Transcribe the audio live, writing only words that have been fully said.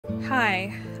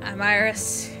Hi, I'm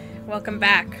Iris. Welcome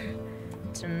back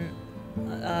to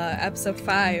episode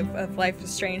 5 of Life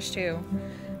is Strange 2.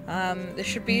 This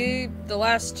should be the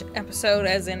last episode,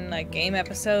 as in, like, game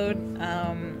episode.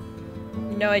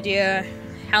 No idea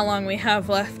how long we have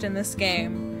left in this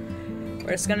game.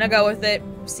 We're just gonna go with it,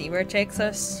 see where it takes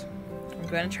us. We're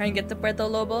gonna try and get the Puerto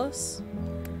Lobos.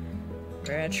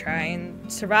 We're gonna try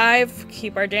and survive,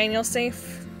 keep our Daniel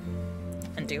safe,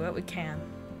 and do what we can.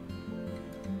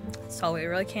 That's all we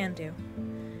really can do.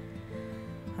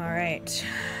 Alright.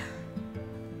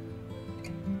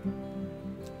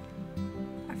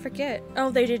 I forget.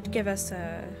 Oh, they did give us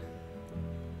a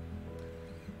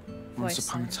Once voice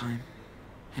upon a line. time,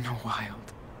 in a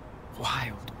wild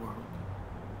world,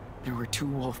 there were two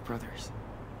wolf brothers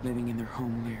living in their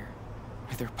home lair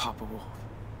with their papa wolf.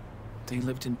 They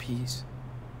lived in peace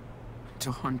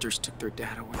until hunters took their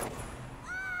dad away.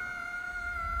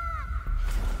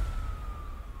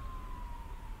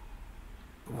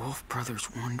 The wolf brothers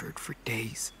wandered for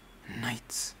days and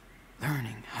nights,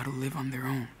 learning how to live on their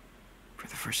own for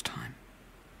the first time.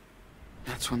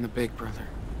 That's when the big brother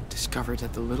discovered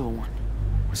that the little one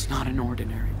was not an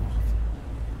ordinary wolf,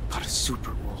 but a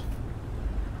super wolf.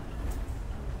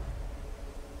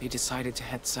 They decided to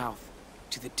head south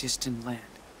to the distant land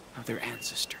of their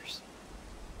ancestors.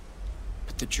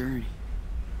 But the journey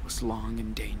was long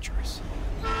and dangerous.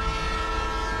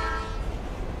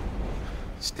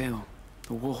 Still,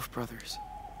 the Wolf brothers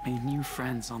made new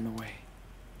friends on the way.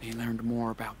 They learned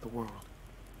more about the world,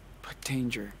 but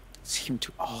danger seemed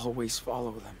to always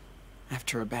follow them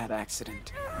after a bad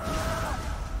accident.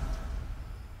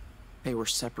 They were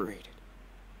separated.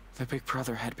 The big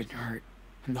brother had been hurt,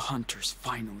 and the hunters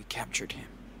finally captured him.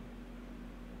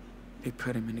 They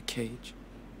put him in a cage,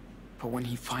 but when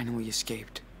he finally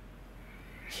escaped,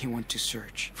 he went to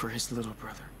search for his little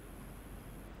brother.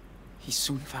 He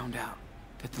soon found out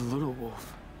that the little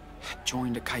wolf had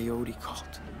joined a coyote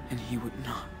cult, and he would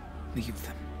not leave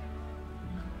them.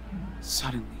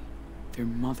 Suddenly, their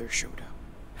mother showed up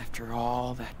after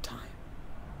all that time.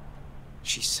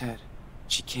 She said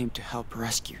she came to help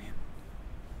rescue him.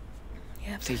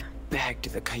 Yep. They begged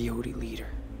the coyote leader,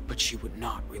 but she would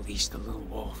not release the little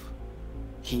wolf.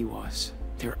 He was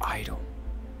their idol.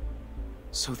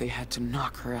 So they had to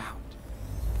knock her out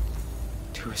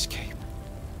to escape.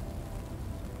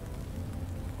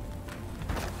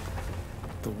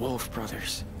 The Wolf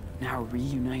brothers, now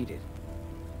reunited,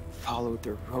 followed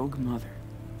their rogue mother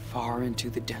far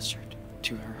into the desert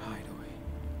to her hideaway.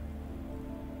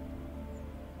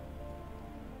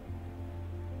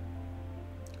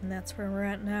 And that's where we're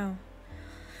at now.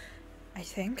 I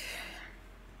think.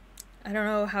 I don't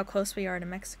know how close we are to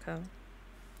Mexico.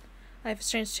 Life is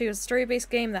Strange 2 is a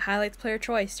story-based game that highlights player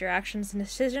choice. Your actions and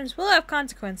decisions will have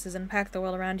consequences and impact the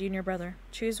world around you and your brother.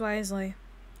 Choose wisely.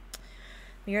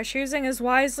 We are choosing as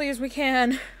wisely as we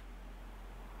can.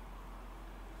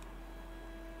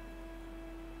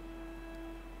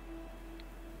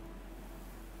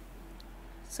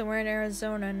 So we're in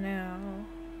Arizona now.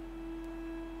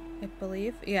 I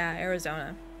believe. Yeah,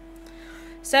 Arizona.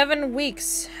 7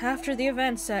 weeks after the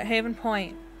events at Haven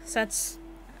Point. So that's,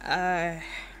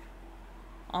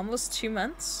 almost 2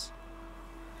 months.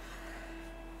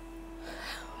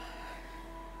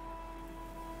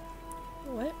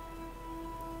 What?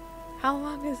 How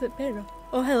long has it been?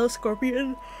 Oh, hello,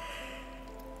 Scorpion.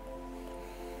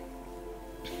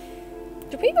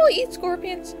 Do people eat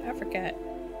scorpions? I forget.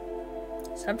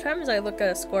 Sometimes I look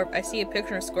at a I see a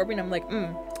picture of a scorpion, I'm like,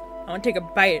 I want to take a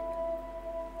bite.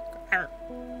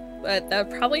 But that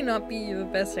would probably not be the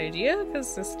best idea,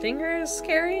 because the stinger is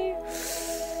scary.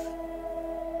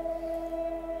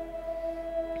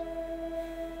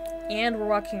 And we're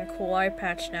walking a cool eye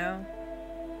patch now.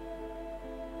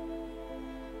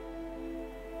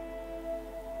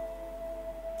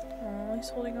 Oh, he's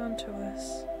holding on to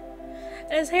us.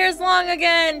 And his hair's long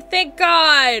again! Thank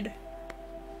God!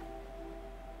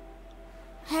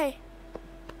 Hey.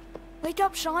 Wake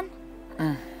up, Sean.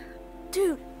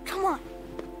 Dude, come on.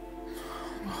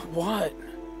 What?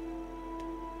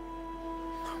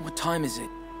 What time is it?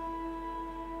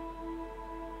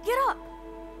 Get up.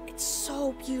 It's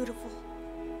so beautiful.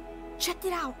 Check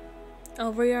it out. Oh,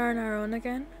 we are on our own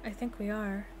again? I think we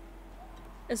are.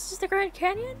 Is this the Grand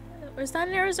Canyon? Is that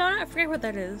in Arizona? I forget what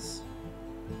that is.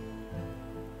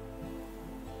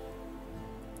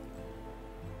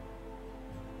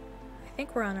 I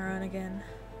think we're on our own again.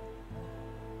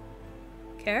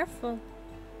 Careful.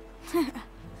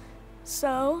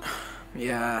 So?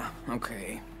 Yeah,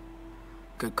 okay.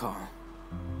 Good call.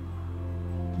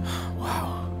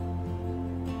 Wow.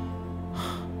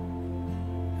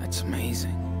 That's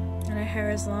amazing. And her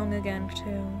hair is long again,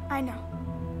 too. I know.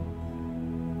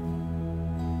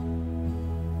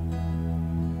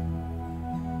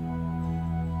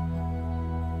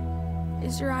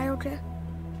 Is your eye okay?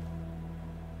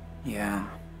 Yeah.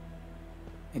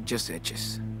 It just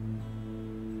itches.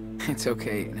 It's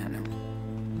okay, Nano.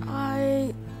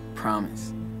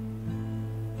 Promise.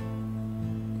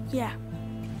 Yeah.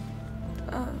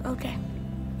 Okay.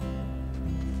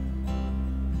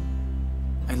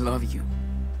 I love you.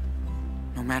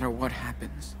 No matter what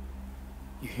happens.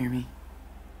 You hear me?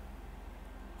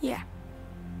 Yeah.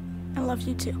 I love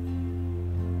you too.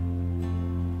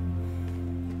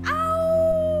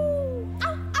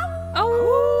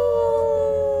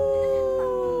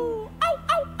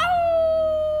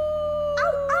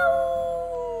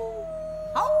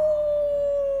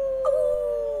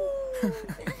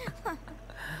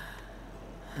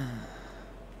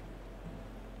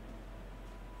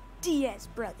 Diaz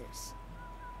brothers.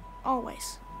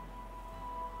 Always.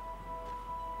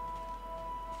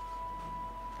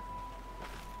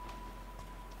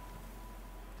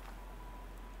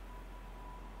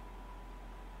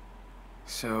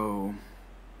 So,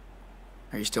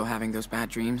 are you still having those bad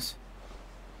dreams?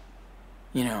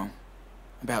 You know,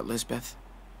 about Lisbeth?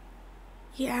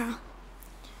 Yeah.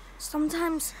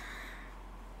 Sometimes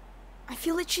I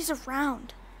feel like she's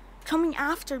around, coming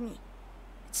after me.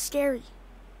 It's scary.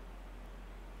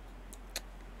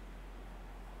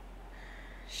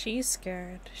 She's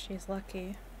scared. She's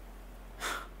lucky.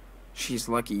 She's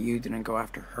lucky you didn't go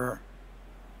after her.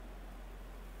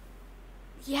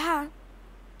 Yeah,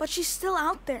 but she's still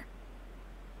out there.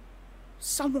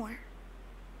 Somewhere.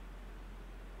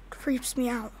 Creeps me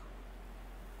out.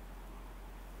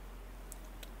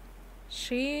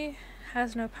 She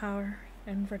has no power,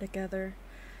 and we're together.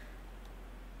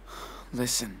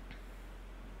 Listen.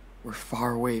 We're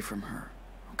far away from her,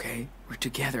 okay? We're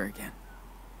together again.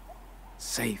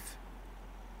 Safe.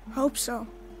 Hope so.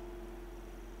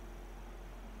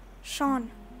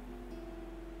 Sean.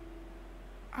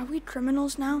 Are we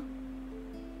criminals now?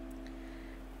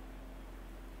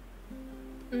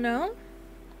 No?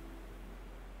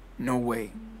 No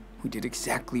way. We did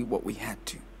exactly what we had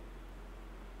to.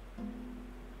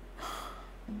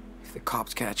 If the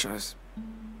cops catch us,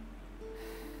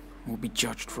 we'll be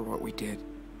judged for what we did.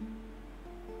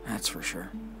 That's for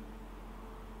sure.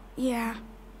 Yeah.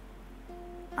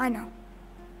 I know.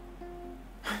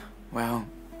 Well,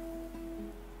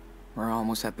 we're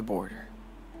almost at the border.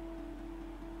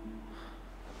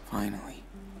 Finally.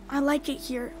 I like it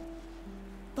here,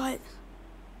 but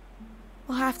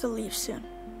we'll have to leave soon.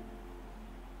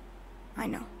 I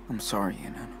know. I'm sorry,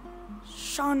 Nano.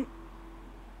 Sean,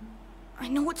 I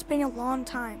know it's been a long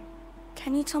time.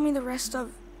 Can you tell me the rest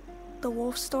of the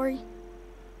wolf story?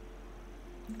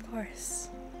 Of course.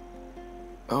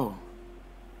 Oh.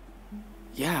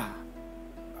 Yeah.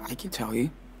 I can tell you.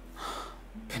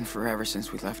 Been forever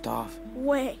since we left off.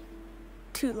 Way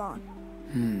too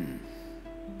long.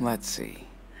 Let's see.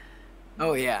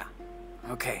 Oh, yeah.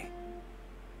 Okay.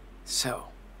 So,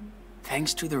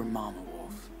 thanks to their mama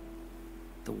wolf,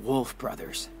 the Wolf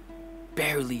brothers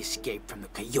barely escaped from the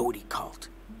coyote cult.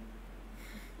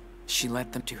 She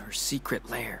led them to her secret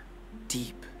lair,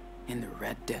 deep in the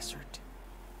Red Desert.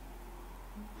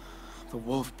 The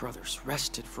Wolf brothers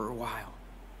rested for a while,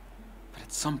 but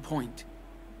at some point,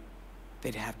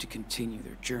 they'd have to continue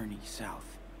their journey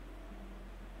south.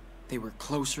 They were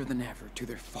closer than ever to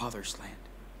their father's land,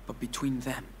 but between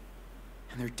them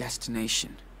and their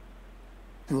destination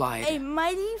lied A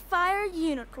mighty fire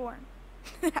unicorn.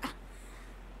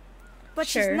 But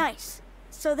Sure. she's nice,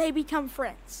 so they become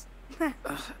friends.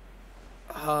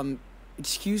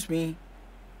 Excuse me,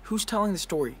 who's telling the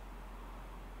story?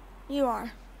 You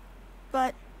are.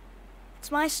 But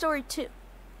it's my story too.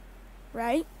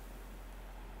 Right?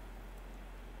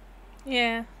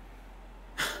 Yeah,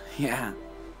 Yeah,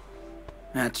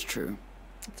 that's true.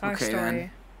 it's our Okay, story.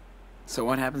 then. So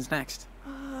what happens next?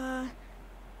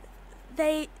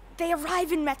 They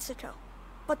arrive in Mexico,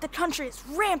 but the country is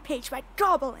rampaged by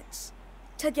goblins.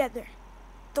 Together,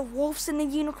 the wolves and the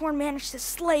unicorn manage to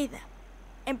slay them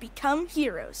and become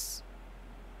heroes.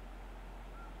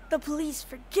 The police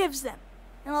forgives them,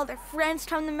 and all their friends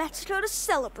come to Mexico to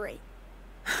celebrate.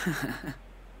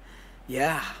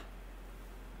 Yeah.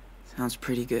 Sounds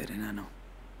pretty good, and I know.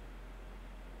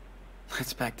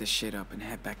 Let's pack this shit up and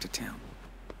head back to town.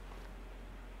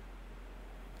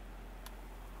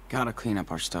 Gotta clean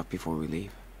up our stuff before we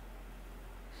leave.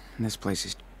 This place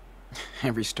is...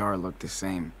 Every star looked the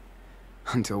same.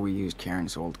 Until we used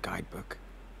Karen's old guidebook.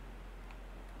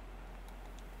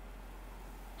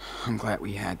 I'm glad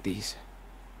we had these.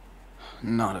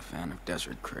 Not a fan of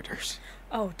desert critters.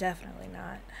 Oh, definitely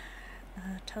not.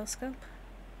 Telescope?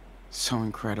 So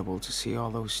incredible to see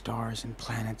all those stars and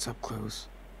planets up close.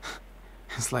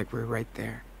 It's like we're right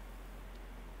there.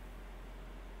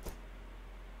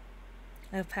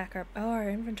 I'll pack our... Oh, our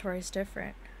inventory's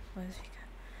different. What has he got?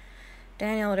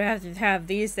 Daniel would have to have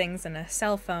these things and a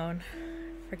cell phone.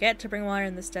 Forget to bring water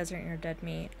in this desert and your dead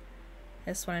meat.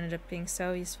 This one ended up being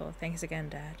so useful. Thanks again,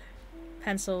 Dad.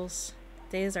 Pencils.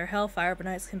 Days are hellfire, but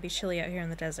nights can be chilly out here in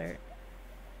the desert.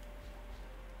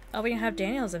 Oh, we can have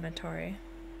Daniel's inventory.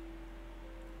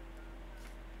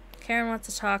 Karen wants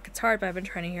to talk. It's hard, but I've been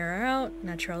trying to hear her out.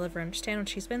 Not sure I'll ever understand what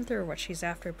she's been through or what she's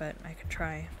after, but I could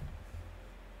try.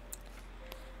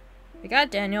 We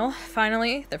got Daniel.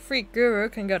 Finally, the freak guru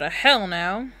can go to hell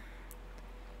now.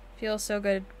 Feels so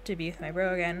good to be with my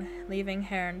bro again. Leaving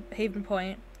Haven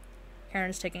Point. Karen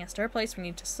is taking us to her place. We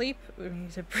need to sleep. We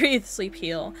need to breathe, sleep,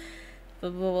 heal. Blah,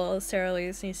 blah, blah. Sarah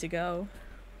Louise needs to go.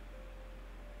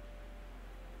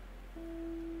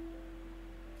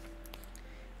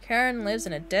 Karen lives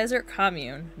in a desert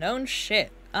commune. Known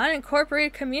shit.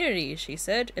 Unincorporated community, she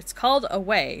said. It's called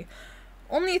Away.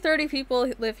 Only 30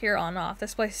 people live here on and off.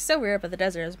 This place is so weird, but the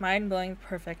desert is mind-blowing,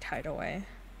 perfect hideaway.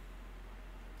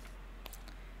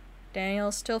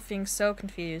 Daniel's still feeling so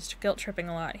confused, guilt-tripping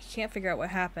a lot. He can't figure out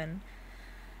what happened.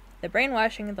 The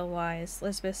brainwashing of the lies,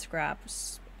 Elizabeth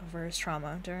grabs over his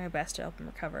trauma, doing her best to help him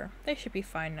recover. They should be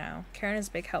fine now. Karen is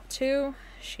a big help too.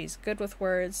 She's good with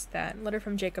words. That letter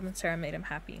from Jacob and Sarah made him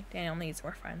happy. Daniel needs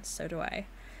more friends, so do I.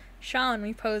 Sean,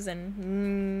 we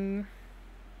posin'.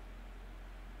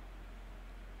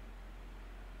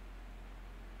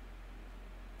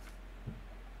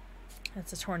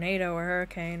 It's a tornado or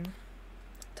hurricane.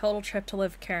 Total trip to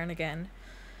live with Karen again.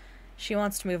 She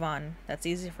wants to move on. That's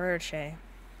easy for her to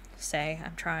say.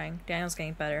 I'm trying. Daniel's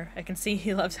getting better. I can see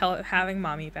he loves having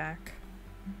mommy back.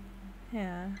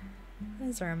 Yeah.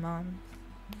 Is our mom.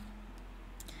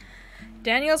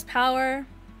 Daniel's power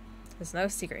is no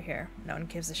secret here. No one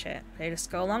gives a shit. They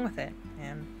just go along with it.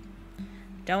 And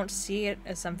don't see it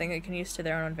as something they can use to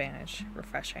their own advantage.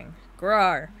 Refreshing.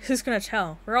 Grar, who's gonna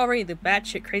tell? We're already the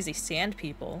batshit crazy sand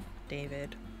people,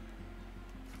 David.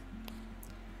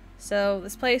 So,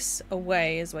 this place,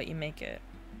 Away, is what you make it.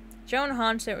 Joan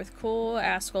haunts it with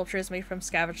cool-ass sculptures made from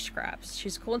scavenged scraps.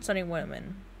 She's a cool and stunning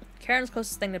woman. Karen's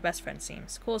closest thing to best friend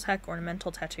seems. Cool as heck,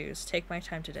 ornamental tattoos. Take my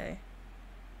time today.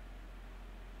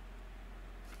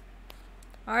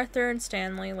 Arthur and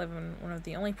Stanley live in one of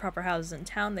the only proper houses in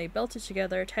town. They built it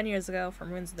together 10 years ago from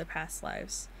ruins of their past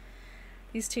lives.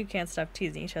 These two can't stop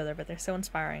teasing each other, but they're so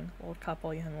inspiring. Old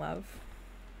couple, young love.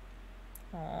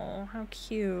 Aw, how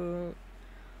cute.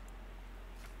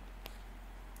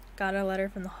 Got a letter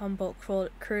from the Humboldt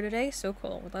crew today. So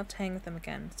cool. Would love to hang with them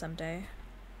again someday.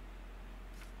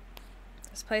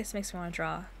 This place makes me want to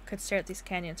draw. Could stare at these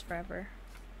canyons forever.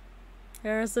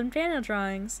 There are some Daniel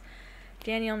drawings.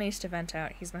 Daniel needs to vent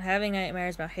out. He's been having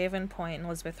nightmares about Haven Point and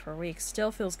Elizabeth for weeks.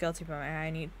 Still feels guilty, but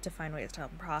I need to find ways to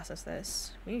help him process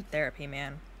this. We need therapy,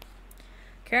 man.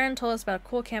 Karen told us about a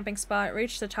cool camping spot.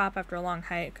 Reached the top after a long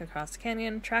hike across the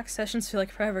canyon. Track sessions feel like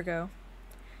forever ago.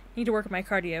 Need to work on my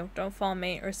cardio. Don't fall,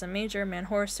 mate, or some major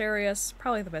man-horse serious.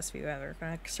 Probably the best view ever.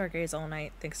 Gonna stargaze all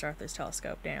night thanks to Arthur's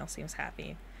telescope. Daniel seems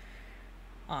happy.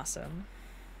 Awesome.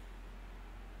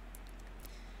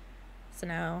 So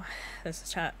now, this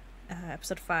is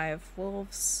episode 5,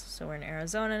 Wolves. So we're in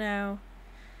Arizona now.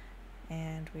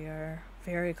 And we are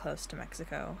very close to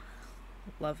Mexico.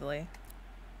 Lovely.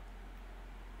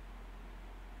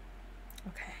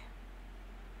 Okay.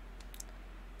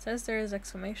 Says there is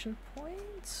exclamation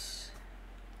points.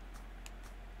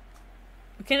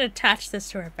 We can attach this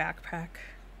to our backpack.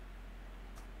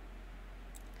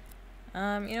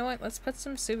 You know what? Let's put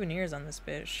some souvenirs on this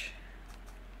bitch.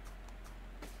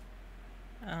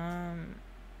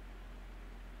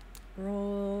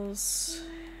 Rolls.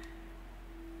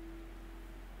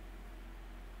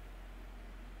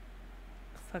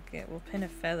 Fuck it, we'll pin a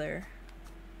feather.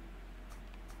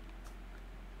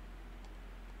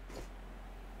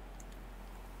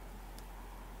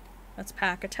 Let's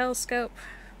pack a telescope.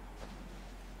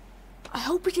 I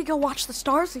hope we could go watch the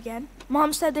stars again.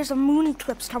 Mom said there's a moon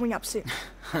eclipse coming up soon.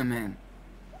 I'm in.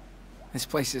 This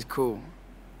place is cool.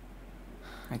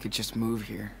 I could just move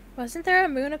here. Wasn't there a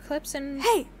moon eclipse in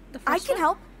Hey, the I first can one?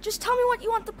 help. Just tell me what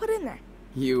you want to put in there.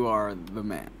 You are the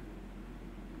man.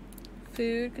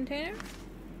 Food container?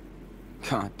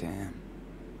 God damn.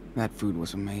 That food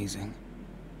was amazing.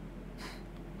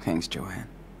 Thanks, Joanne.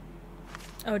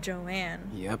 Oh, Joanne.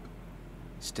 Yep.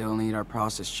 Still need our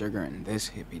processed sugar in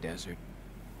this hippie desert.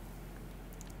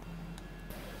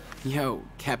 Yo,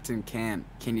 Captain Can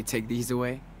you take these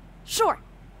away? Sure.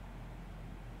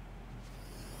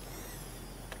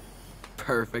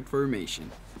 Perfect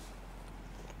formation.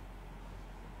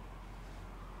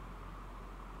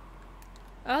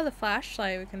 Oh, the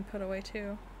flashlight we can put away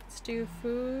too. Let's do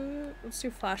food. Let's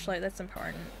do flashlight, that's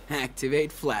important.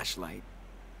 Activate flashlight.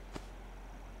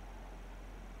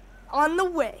 On the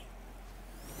way.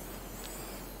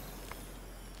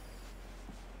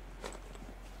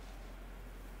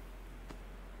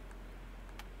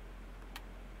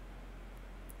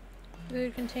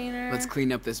 Food container. Let's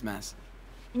clean up this mess.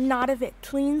 Not if it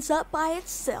cleans up by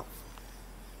itself.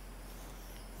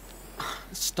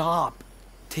 Stop.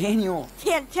 Daniel.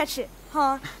 Can't catch it,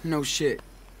 huh? No shit.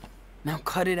 Now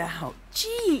cut it out.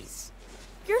 Jeez.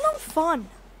 You're no fun.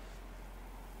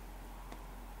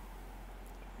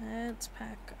 Let's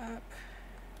pack up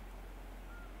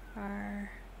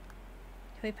our...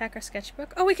 Can we pack our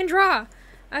sketchbook? Oh, we can draw!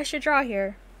 I should draw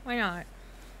here. Why not?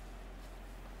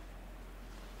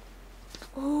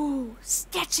 Ooh,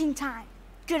 sketching time.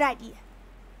 Good idea.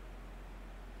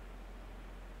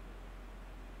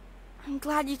 I'm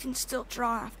glad you can still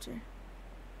draw after.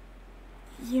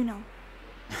 You know.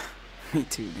 Me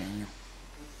too, Daniel.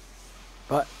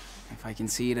 But if I can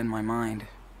see it in my mind,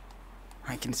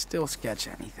 I can still sketch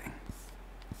anything.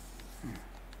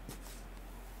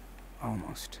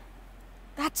 Almost.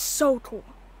 That's so cool.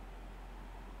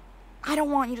 I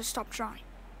don't want you to stop drawing.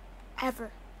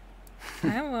 Ever.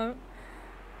 I won't.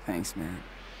 Thanks, man.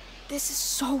 This is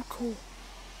so cool.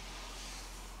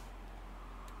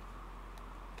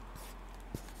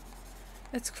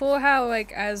 It's cool how,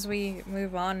 like, as we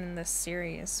move on in this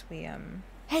series, we,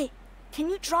 Hey, can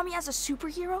you draw me as a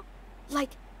superhero?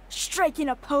 Like, striking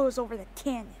a pose over the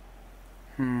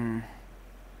canyon.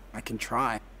 I can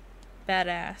try.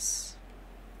 badass.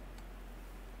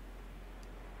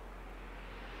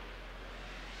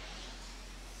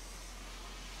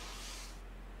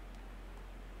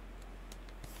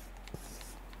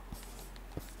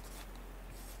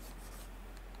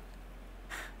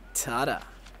 Ta-da.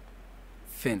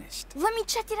 Finished. Let me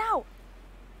check it out.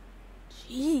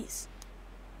 Jeez.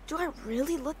 Do I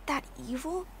really look that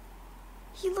evil?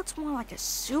 He looks more like a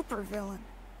supervillain.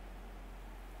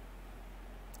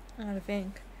 Out of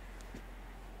ink.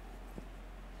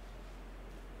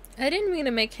 I didn't mean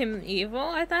to make him evil.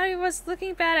 I thought he was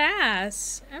looking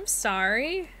badass. I'm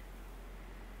sorry.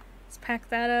 Let's pack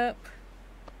that up.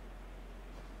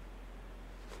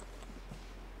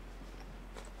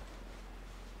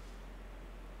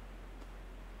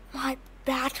 My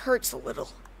back hurts a little.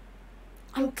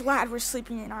 I'm glad we're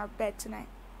sleeping in our bed tonight.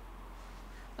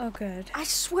 Oh, good. I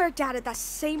swear Dad had that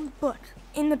same book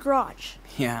in the garage.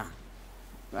 Yeah,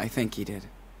 I think he did.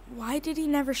 Why did he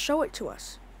never show it to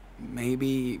us?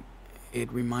 Maybe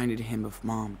it reminded him of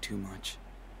Mom too much.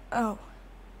 Oh.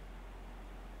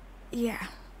 Yeah.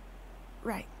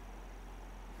 Right.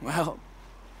 Well,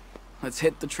 let's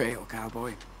hit the trail,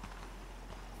 cowboy.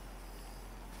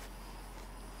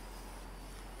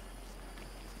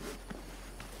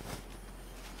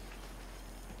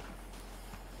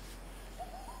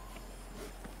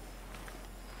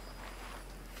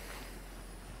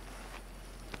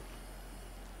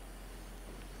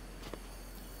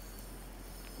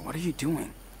 What are you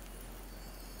doing?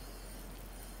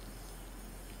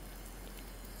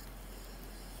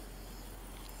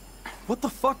 What the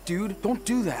fuck, dude? Don't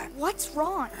do that. What's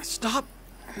wrong? Stop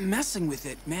messing with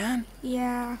it, man.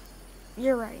 Yeah,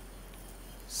 you're right.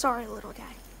 Sorry, little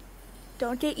guy.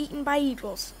 Don't get eaten by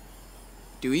eagles.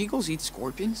 Do eagles eat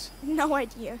scorpions? No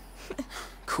idea.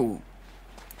 Cool.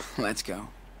 Let's go.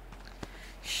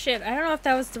 Shit, I don't know if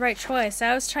that was the right choice.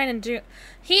 I was trying to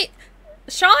do...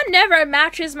 Sean never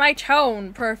matches my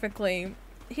tone perfectly.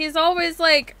 He's always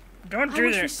like, don't I do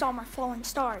wish we that. saw more falling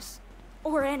stars.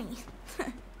 Or any.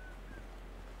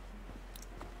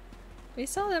 We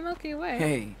saw the Milky Way.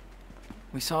 Hey,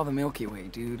 we saw the Milky Way,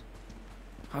 dude.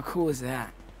 How cool is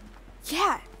that?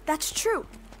 Yeah, that's true.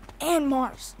 And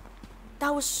Mars.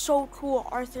 That was so cool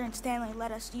Arthur and Stanley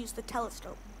let us use the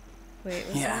telescope. Wait,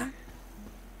 Yeah.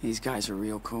 These guys are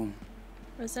real cool.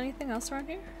 Was there anything else around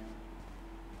here?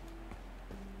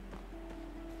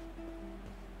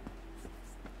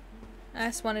 I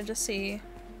just wanted to see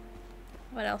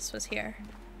what else was here,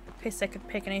 in case I could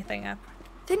pick anything up.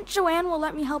 Think Joanne will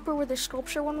let me help her with her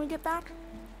sculpture when we get back?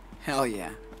 Hell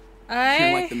yeah.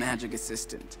 You're like the magic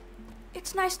assistant.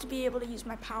 It's nice to be able to use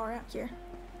my power out here.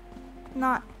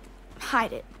 Not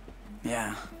hide it.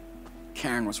 Yeah.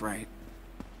 Karen was right.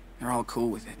 They're all cool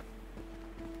with it.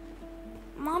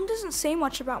 Mom doesn't say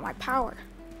much about my power.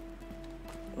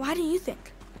 Why do you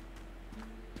think?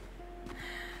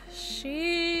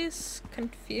 She's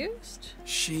confused?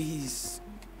 She's...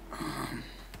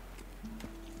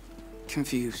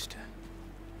 confused.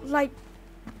 Like,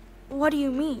 what do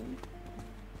you mean?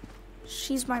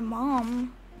 She's my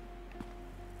mom.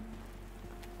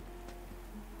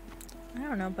 I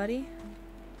don't know, buddy.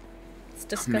 Let's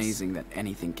discuss. Amazing that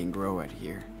anything can grow out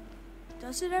here.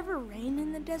 Does it ever rain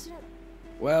in the desert?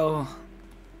 Well...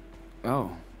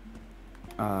 Oh.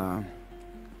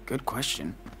 Good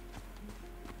question.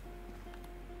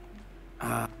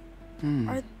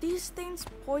 Are these things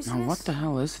poisonous? Now what the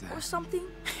hell is Or that? something?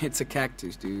 It's a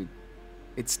cactus, dude.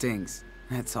 It stings.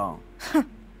 That's all.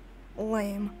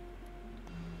 Lame.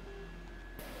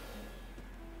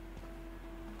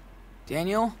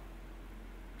 Daniel?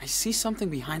 I see something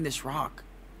behind this rock.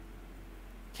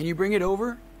 Can you bring it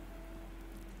over?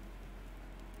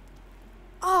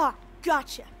 Ah,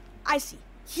 gotcha. I see.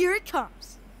 Here it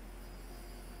comes.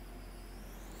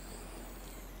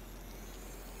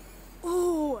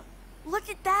 Ooh, look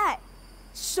at that.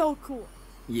 So cool.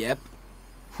 Yep.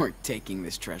 We're taking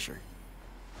this treasure.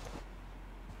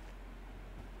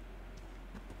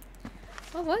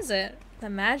 What was it? The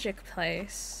magic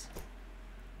place.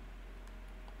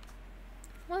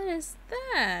 What is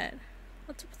that?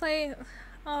 What's a play?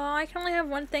 Oh, I can only have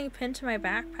one thing pinned to my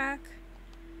backpack.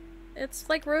 It's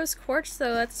like rose quartz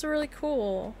though, that's really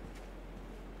cool.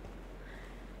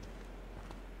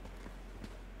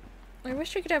 I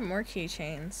wish we could have more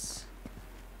keychains.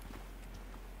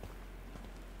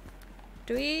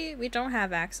 We don't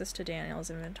have access to Daniel's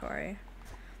inventory.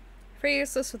 Pretty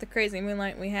useless with the crazy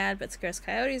moonlight we had, but scares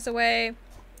coyotes away.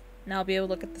 Now I'll be able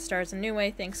to look at the stars a new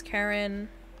way, thanks Karen.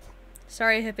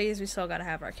 Sorry hippies, we still gotta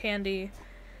have our candy.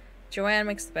 Joanne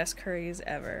makes the best curries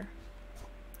ever.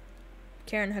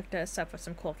 Karen hooked us up with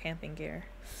some cool camping gear.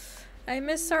 I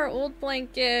miss our old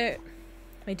blanket.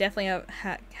 We definitely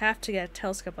have to get a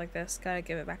telescope like this. Gotta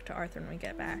give it back to Arthur when we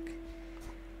get back.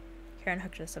 Karen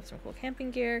hooked us up with some cool camping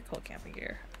gear. Cool camping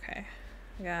gear. Okay.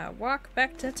 I gotta walk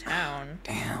back to town.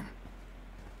 Damn.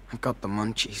 I've got the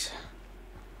munchies.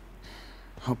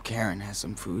 Hope Karen has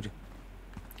some food.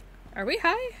 Are we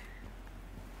high?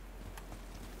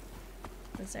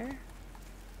 Is there?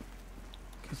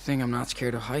 Good thing I'm not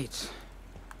scared of heights.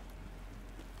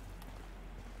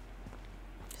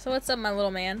 So what's up, my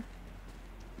little man?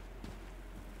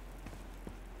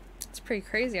 It's pretty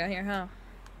crazy out here, huh?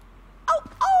 Oh,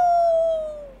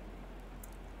 oh!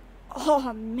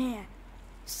 Oh, man.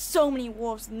 So many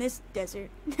wolves in this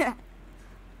desert.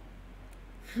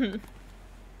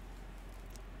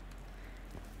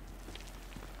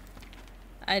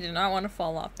 I did not want to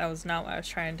fall off. That was not what I was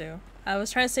trying to do. I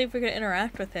was trying to see if we could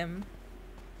interact with him.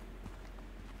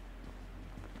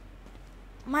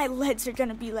 My legs are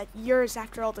gonna be like yours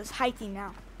after all this hiking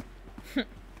now.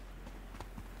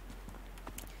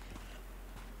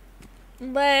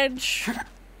 Ledge.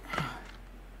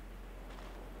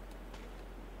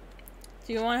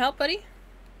 Do you want help, buddy?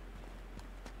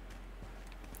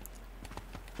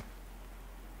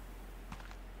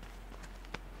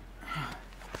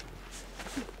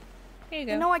 Here you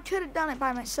go. You know, I could have done it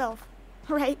by myself,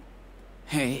 right?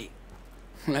 Hey,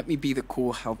 let me be the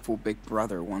cool, helpful big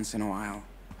brother once in a while.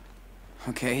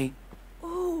 Okay?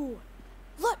 Ooh,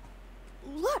 look,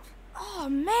 look. Oh,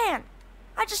 man.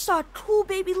 I just saw a cool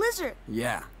baby lizard.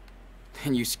 Yeah.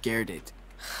 And you scared it.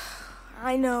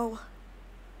 I know.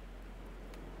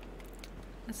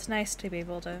 It's nice to be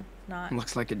able to not.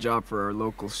 Looks like a job for our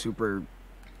local super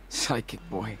psychic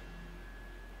boy.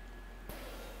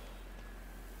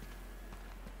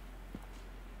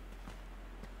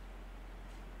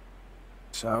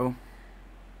 So,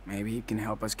 maybe you can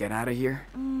help us get out of here?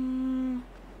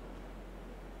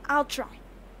 I'll try.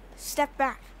 Step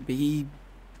back. Be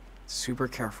super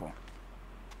careful.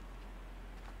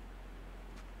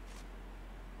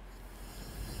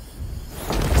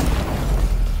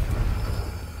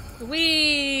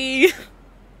 Wee.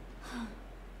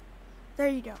 There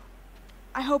you go.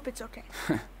 I hope it's okay.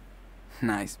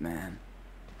 Nice, man.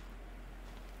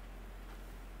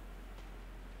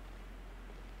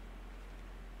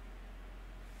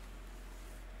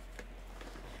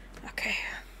 Okay.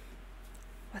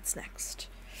 What's next?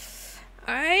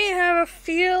 I have a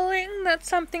feeling that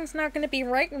something's not going to be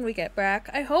right when we get back.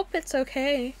 I hope it's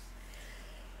okay.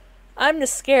 I'm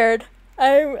just scared.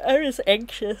 I'm just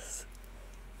anxious.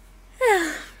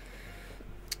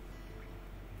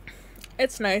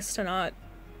 It's nice to not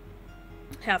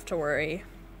have to worry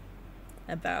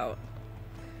about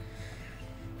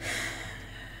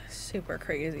super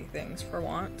crazy things for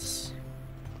once.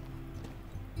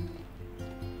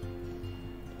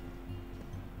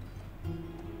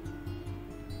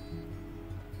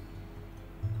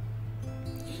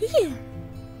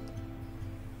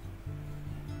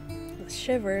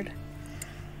 shivered.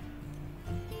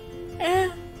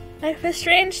 Life is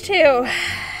Strange 2.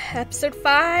 Episode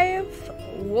 5,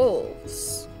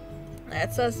 Wolves.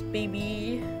 That's us,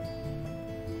 baby.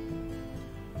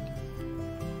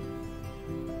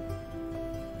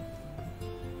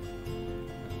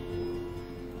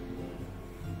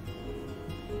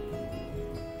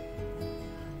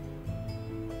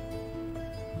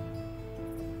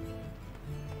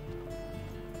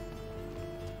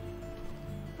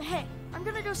 Hey, I'm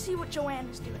gonna go see what Joanne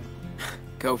is doing.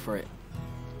 Go for it.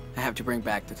 I have to bring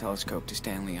back the telescope to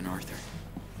Stanley and Arthur.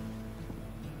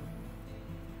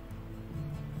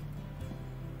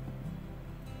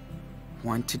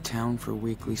 Went to town for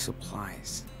weekly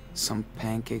supplies. Some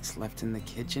pancakes left in the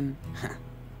kitchen?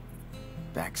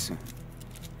 Back soon.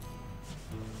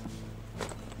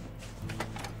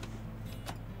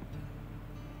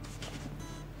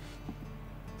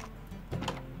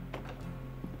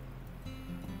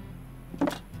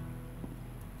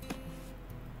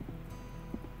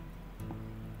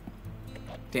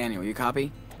 Daniel, you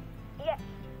copy? Yes,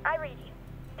 I read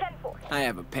you. 10-4. I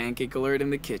have a pancake alert in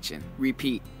the kitchen.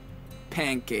 Repeat.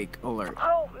 Pancake alert.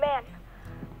 Oh, man.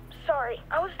 Sorry,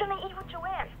 I was gonna eat with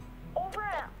Joanne. Over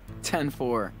and out.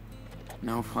 10-4.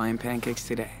 No flying pancakes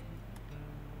today.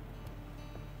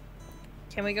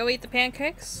 Can we go eat the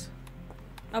pancakes?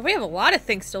 Oh, we have a lot of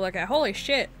things to look at. Holy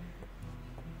shit.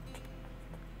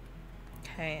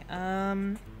 Okay,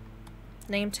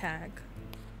 name tag.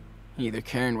 Either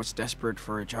Karen was desperate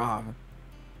for a job,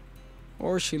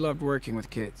 or she loved working with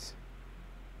kids.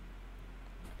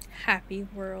 Happy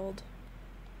world.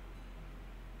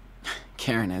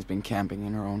 Karen has been camping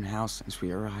in her own house since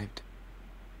we arrived.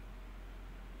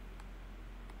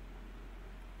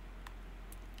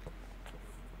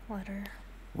 Letter.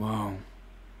 Whoa.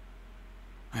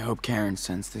 I hope Karen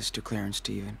sends this to Claire and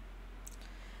Steven.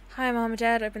 Hi, Mom and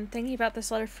Dad. I've been thinking about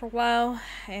this letter for a while,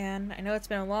 and I know it's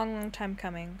been a long, long time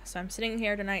coming, so I'm sitting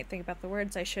here tonight thinking about the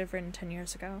words I should have written 10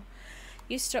 years ago.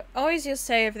 Always used to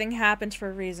say everything happens for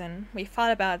a reason. We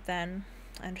fought about it then.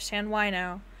 I understand why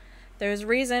now. There's a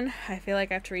reason. I feel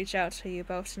like I have to reach out to you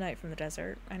both tonight from the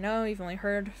desert. I know you've only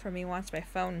heard from me once by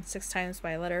phone and 6 times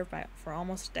by letter for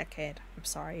almost a decade. I'm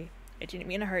sorry. I didn't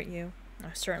mean to hurt you.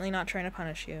 I'm certainly not trying to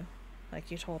punish you, like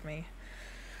you told me.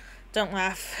 Don't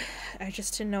laugh. I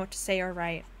just didn't know what to say or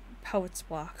write. Poet's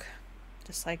block.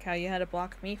 Just like how you had to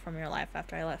block me from your life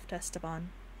after I left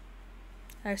Esteban.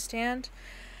 I understand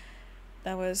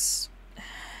that was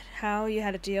how you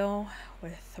had to deal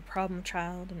with a problem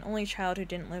child, an only child who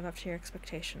didn't live up to your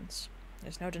expectations.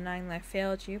 There's no denying that I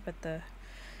failed you, but the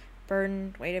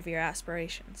burdened weight of your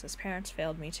aspirations as parents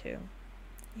failed me too.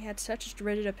 You had such a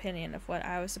rigid opinion of what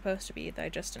I was supposed to be that I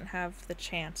just didn't have the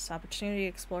opportunity to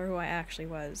explore who I actually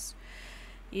was.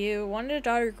 You wanted a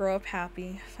daughter to grow up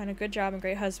happy, find a good job and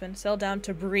great husband, settle down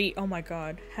to breed, oh my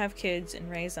god, have kids and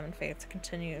raise them in faith to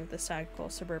continue the cycle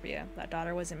of suburbia. That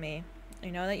daughter wasn't me. I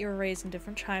know that you were raised in a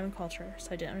different time and culture, so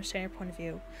I didn't understand your point of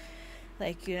view.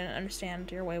 Like, you didn't understand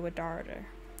your wayward daughter.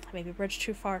 Maybe a bridge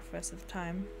too far for us at the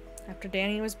time. After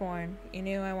Danny was born, you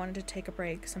knew I wanted to take a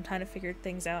break, some time to figure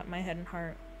things out in my head and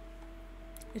heart.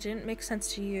 It didn't make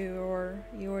sense to you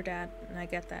or Dad, and I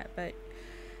get that, but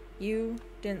you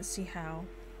didn't see how.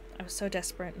 I was so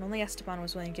desperate, and only Esteban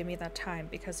was willing to give me that time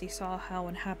because he saw how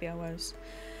unhappy I was.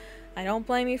 I don't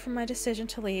blame you for my decision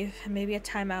to leave, and maybe a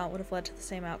timeout would have led to the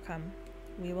same outcome.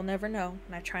 We will never know,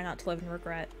 and I try not to live in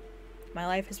regret. My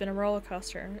life has been a roller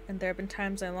coaster, and there have been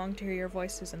times I long to hear your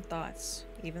voices and thoughts,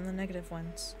 even the negative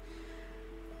ones.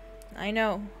 I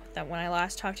know that when I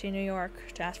last talked to you in New York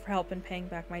to ask for help in paying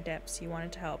back my debts, you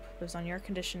wanted to help. It was on your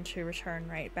condition to return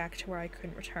right back to where I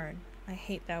couldn't return. I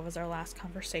hate that was our last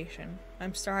conversation.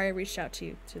 I'm sorry I reached out to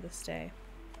you to this day.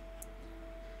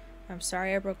 I'm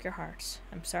sorry I broke your heart.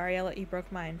 I'm sorry I let you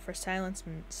break mine for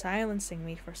silencing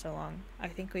me for so long. I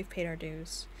think we've paid our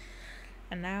dues.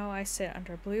 And now I sit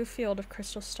under a blue field of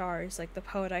crystal stars like the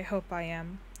poet I hope I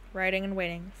am, writing and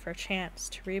waiting for a chance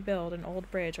to rebuild an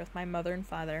old bridge with my mother and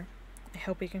father. I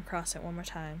hope we can cross it one more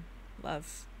time.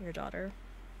 Love, your daughter.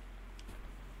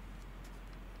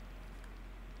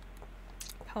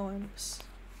 Poems.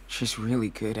 She's really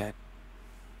good at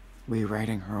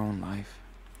rewriting her own life.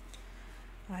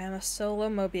 I am a solo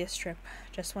Mobius strip.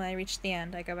 Just when I reach the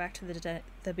end, I go back to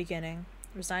the beginning.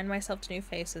 Resign myself to new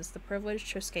faces, the privilege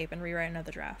to escape and rewrite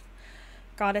another draft.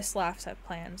 Goddess laughs at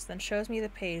plans, then shows me the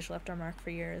page left unmarked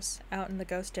for years. Out in the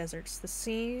ghost deserts, the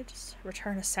seeds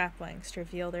return as saplings to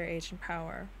reveal their age and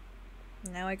power.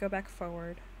 Now I go back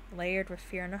forward, layered with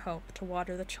fear and a hope, to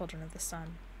water the children of the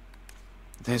sun.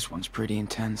 This one's pretty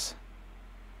intense.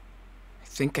 I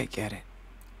think I get it.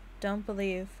 don't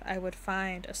believe I would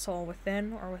find a soul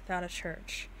within or without a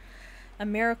church. A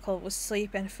miracle was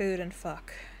sleep and food and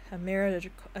fuck.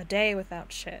 A day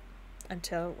without shit.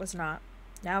 Until it was not.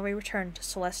 Now we return to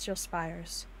celestial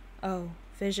spires. Oh,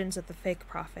 visions of the fake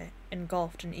prophet,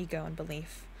 engulfed in ego and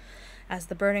belief. As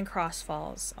the burning cross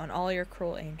falls on all your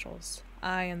cruel angels,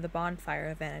 I am the bonfire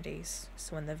of vanities.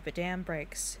 So when the dam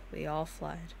breaks, we all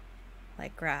flood,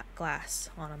 like glass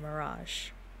on a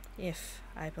mirage. If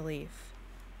I believe.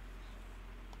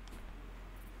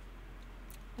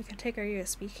 We can take our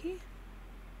USB key.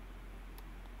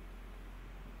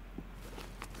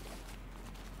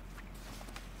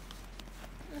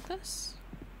 With us?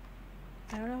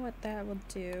 I don't know what that will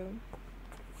do.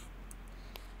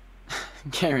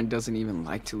 Karen doesn't even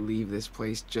like to leave this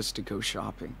place just to go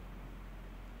shopping.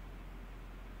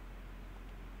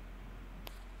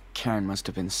 Karen must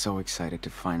have been so excited to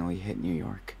finally hit New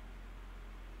York.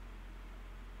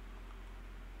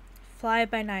 Fly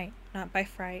by night, not by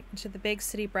fright, into the big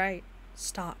city bright.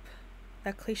 Stop.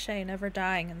 That cliche never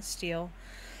dying in the steel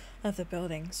of the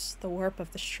buildings, the warp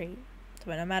of the street.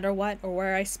 But no matter what or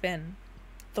where I spin,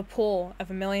 the pull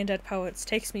of a million dead poets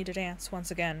takes me to dance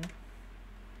once again.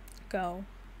 Go.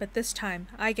 But this time,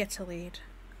 I get to lead.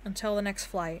 Until the next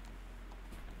flight.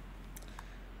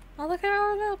 Oh, look at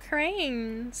our little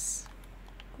cranes.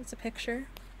 That's a picture.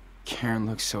 Karen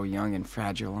looks so young and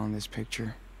fragile on this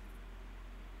picture.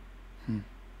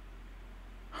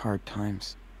 Hard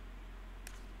times.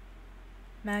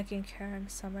 Maggie and Karen,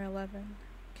 summer 11.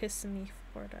 Kissimmee,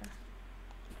 Florida.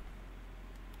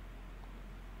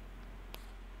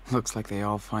 Looks like they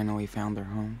all finally found their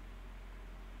home.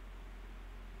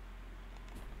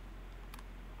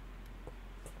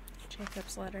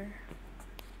 Jacob's letter.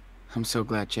 I'm so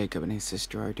glad Jacob and his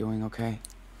sister are doing okay.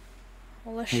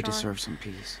 Well, They deserve some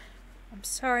peace. I'm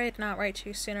sorry I did not write to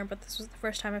you sooner, but this was the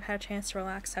first time I've had a chance to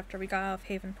relax after we got out of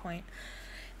Haven Point.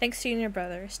 Thanks to you and your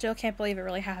brother. Still can't believe it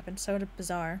really happened. So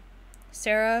bizarre.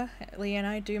 Sarah, Lee, and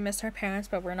I do miss our parents,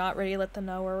 but we're not ready to let them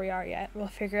know where we are yet. We'll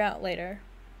figure it out later.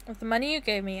 With the money you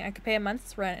gave me, I could pay a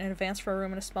month's rent in advance for a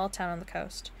room in a small town on the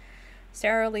coast.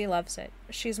 Sarah Lee loves it.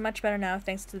 She's much better now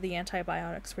thanks to the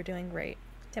antibiotics. We're doing great.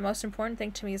 The most important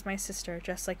thing to me is my sister,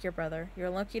 just like your brother. You're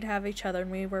lucky to have each other,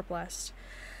 and we were blessed.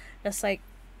 Just like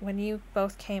when you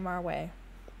both came our way.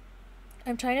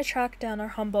 I'm trying to track down our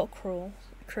Humboldt crew,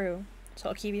 so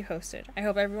I'll keep you posted. I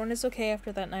hope everyone is okay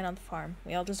after that night on the farm.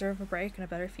 We all deserve a break and a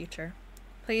better future.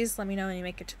 Please let me know when you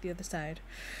make it to the other side.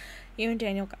 You and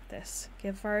Daniel got this.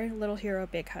 Give our little hero a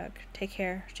big hug. Take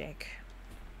care, Jake.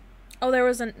 Oh, there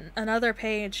was another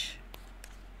page.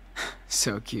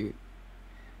 So cute.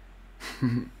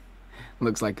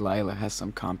 Looks like Lila has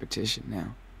some competition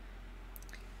now.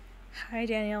 Hi,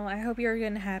 Daniel. I hope you're good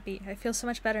and happy. I feel so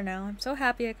much better now. I'm so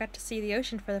happy I got to see the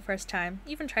ocean for the first time.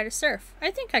 Even try to surf.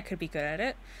 I think I could be good at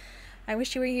it. I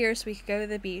wish you were here so we could go to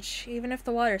the beach, even if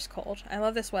the water's cold. I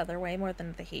love this weather way more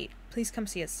than the heat. Please come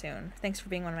see us soon. Thanks for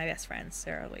being one of my best friends,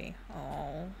 Sarah Lee.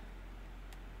 Oh.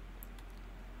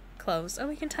 Clothes. Oh,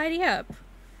 we can tidy up.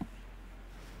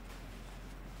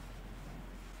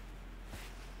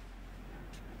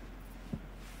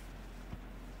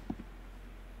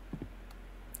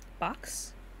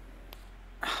 Box?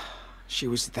 She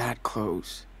was that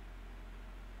close.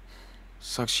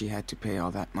 Sucks she had to pay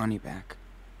all that money back.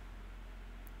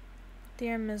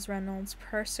 Dear Ms. Reynolds,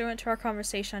 pursuant to our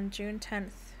conversation on June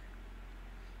 10th,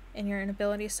 in your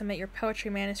inability to submit your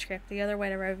poetry manuscript the other way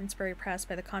to Ravensbury Press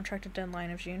by the contracted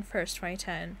deadline of June 1st,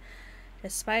 2010,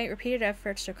 despite repeated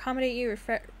efforts to accommodate you,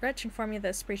 regret to inform you that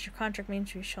this breach of contract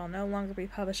means we shall no longer be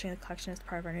publishing the collection as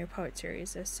part of our new poet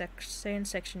series. As say in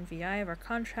section VI of our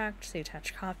contract, see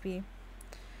attached copy.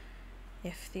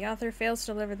 If the author fails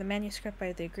to deliver the manuscript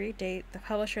by the agreed date, the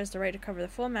publisher has the right to cover the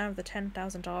full amount of the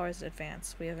 $10,000 in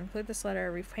advance. We have included this letter,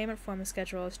 a repayment form, and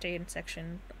schedule as stated in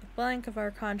section blank of our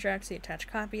contract. The attached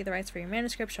copy. The rights for your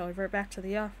manuscript shall revert back to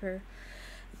the author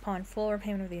upon full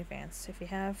repayment of the advance. If you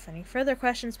have any further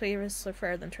questions, please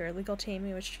refer them to our legal team.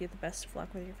 We wish you the best of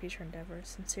luck with your future endeavors.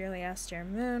 Sincerely, Aster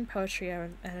Moon, Poetry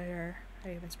Editor,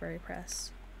 Ravensbury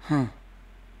Press. Huh.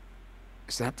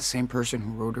 Is that the same person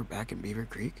who wrote her back in Beaver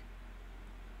Creek?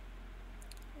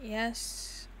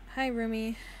 Yes. Hi,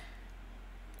 Rumi.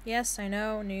 Yes, I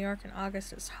know, New York in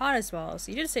August is hot as balls.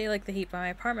 You did say you like the heat, but my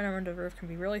apartment under the roof can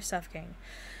be really suffocating.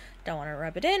 Don't want to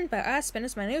rub it in, but Aspen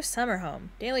is my new summer home.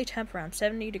 Daily temp around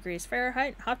 70 degrees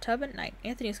Fahrenheit, hot tub at night.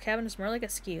 Anthony's cabin is more like a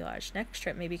ski lodge. Next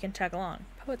trip, maybe you can tag along.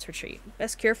 Poet's Retreat.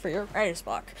 Best cure for your writer's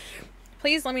block.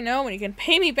 Please let me know when you can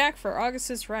pay me back for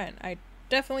August's rent. I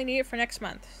definitely need it for next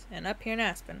month. And up here in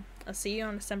Aspen. I'll see you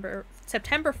on September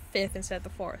 5th instead of the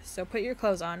 4th. So put your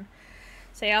clothes on.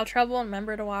 Stay out of trouble and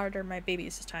remember to water my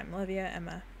babies this time. Love ya,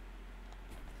 Emma.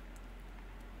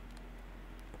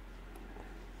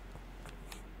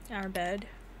 Our bed.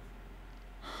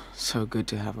 So good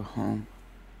to have a home.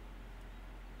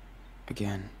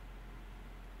 Again.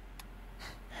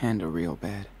 And a real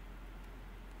bed.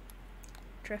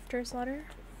 Drifter's letter?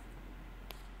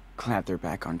 Glad they're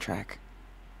back on track.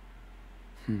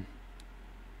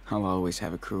 I'll always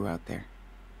have a crew out there.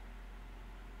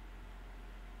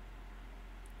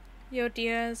 Yo,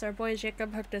 Diaz, our boy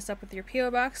Jacob hooked us up with your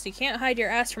P.O. box. You can't hide your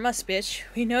ass from us, bitch.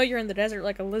 We know you're in the desert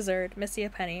like a lizard. Missy a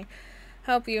penny.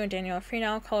 Hope you and Daniel are free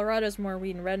now. Colorado's more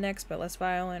weed and rednecks, but less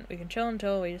violent. We can chill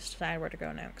until we just decide where to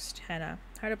go next. Hannah.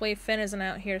 Hard to believe Finn isn't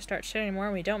out here to start shit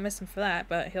anymore. We don't miss him for that,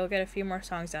 but he'll get a few more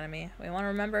songs out of me. We want to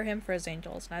remember him for his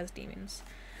angels, not his demons.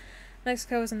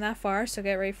 Mexico isn't that far, so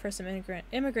get ready for some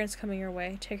immigrants coming your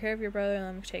way. Take care of your brother and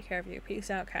let me take care of you.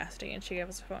 Peace out, Cassidy. And she gave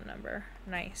us a phone number.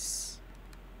 Nice.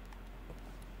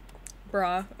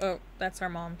 Bruh. Oh, that's our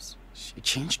mom's. She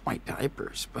changed my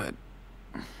diapers, but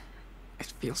it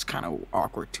feels kind of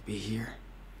awkward to be here.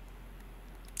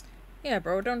 Yeah,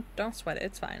 bro, don't sweat it.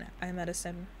 It's fine. I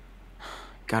medicine.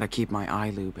 Gotta keep my eye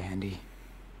lube handy.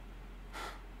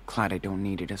 Glad I don't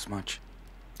need it as much.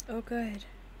 Oh, good.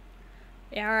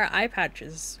 Yeah, our eye patch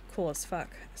is cool as fuck.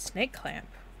 Snake clamp.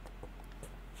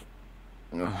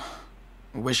 Ugh.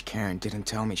 I wish Karen didn't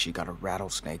tell me she got a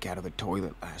rattlesnake out of the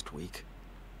toilet last week.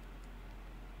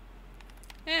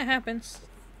 Yeah, it happens.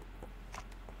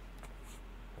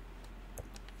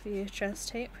 VHS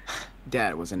tape.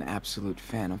 Dad was an absolute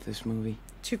fan of this movie.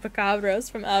 Chupacabras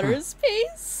from outer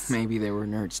space. Maybe they were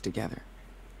nerds together.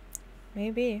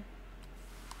 Maybe.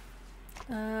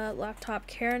 Laptop.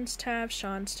 Karen's tab.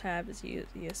 Sean's tab is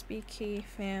USB key.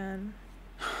 Fan.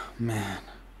 Man,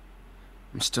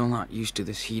 I'm still not used to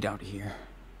this heat out here.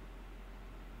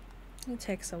 It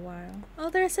takes a while. Oh,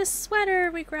 there's his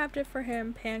sweater. We grabbed it for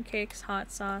him. Pancakes,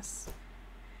 hot sauce.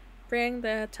 Bring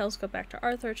the telescope back to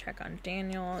Arthur. Check on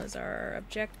Daniel is our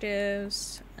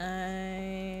objectives.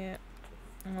 I'm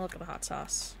gonna look at the hot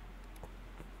sauce.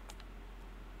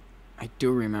 I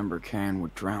do remember Karen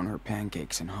would drown her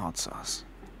pancakes in hot sauce.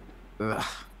 Ugh,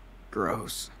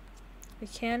 gross. We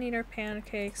can't eat our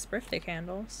pancakes. Birthday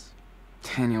candles.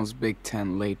 Daniel's Big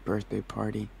Ten late birthday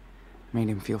party made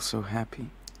him feel so happy.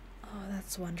 Oh,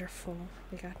 that's wonderful.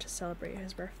 We got to celebrate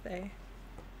his birthday.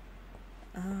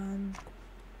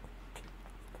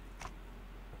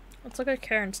 Let's look at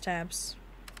Karen's tabs.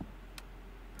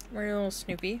 We're a little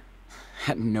Snoopy.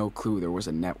 Had no clue there was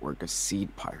a network of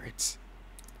seed pirates.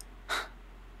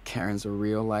 Karen's a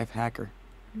real life hacker.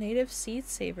 Native seed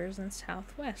savers in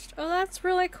Southwest. Oh, that's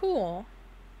really cool.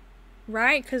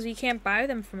 Right, because we can't buy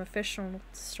them from official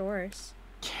stores.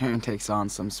 Karen takes on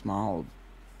some small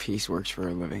pieceworks for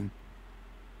a living.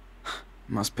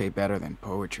 Must pay better than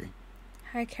poetry.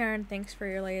 Hi Karen, thanks for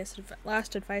your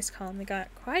last advice column. We got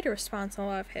quite a response and a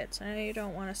lot of hits. I know you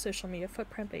don't want a social media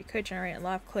footprint, but you could generate a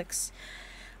lot of clicks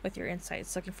with your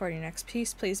insights. Looking forward to your next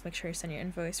piece. Please make sure you send your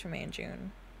invoice for May and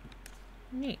June.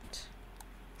 Neat.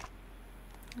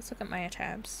 Let's look at my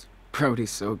tabs.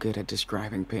 Brody's so good at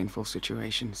describing painful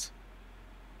situations.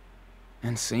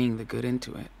 And seeing the good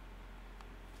into it.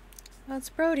 Oh, it's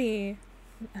Brody.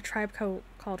 A tribe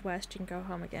called West. You can go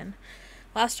home again.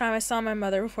 Last time I saw my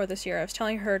mother before this year, I was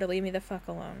telling her to leave me the fuck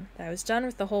alone. That I was done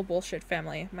with the whole bullshit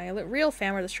family. My real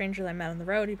family were the strangers I met on the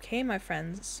road who became my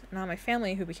friends, not my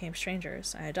family who became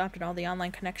strangers. I adopted all the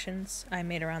online connections I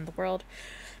made around the world,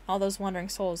 all those wandering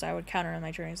souls I would encounter on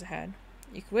my journeys ahead.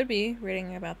 You would be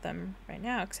reading about them right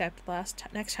now, except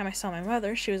next time I saw my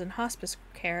mother, she was in hospice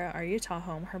care at our Utah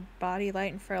home, her body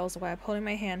light and frail as a web, holding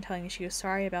my hand, telling me she was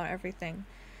sorry about everything.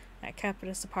 I kept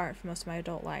us apart for most of my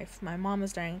adult life. My mom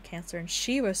was dying of cancer, and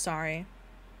she was sorry.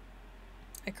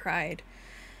 I cried.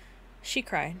 She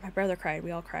cried. My brother cried. We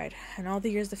all cried. And all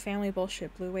the years of family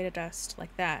bullshit blew away to dust,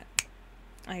 like that.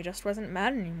 I just wasn't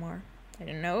mad anymore. I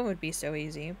didn't know it would be so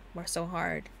easy, or so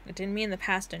hard. It didn't mean the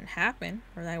past didn't happen,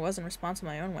 or that I wasn't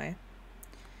responsible my own way.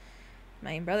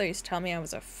 My brother used to tell me I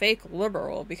was a fake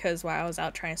liberal, because while I was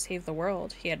out trying to save the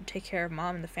world, he had to take care of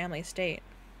Mom and the family estate.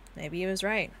 Maybe he was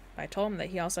right. I told him that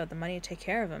he also had the money to take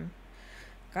care of him.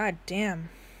 God damn.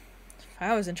 If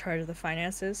I was in charge of the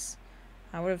finances,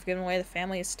 I would have given away the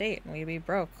family estate and we'd be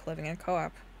broke, living in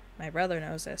co-op. My brother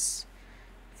knows this.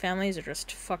 Families are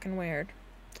just fucking weird.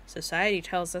 Society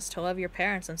tells us to love your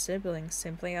parents and siblings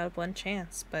simply out of blunt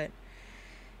chance, but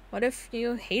what if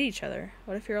you hate each other?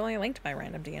 What if you're only linked by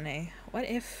random DNA? What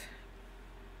if...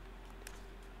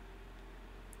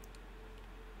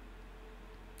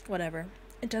 Whatever.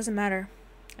 It doesn't matter.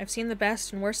 I've seen the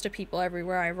best and worst of people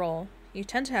everywhere I roll. You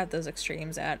tend to have those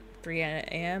extremes at 3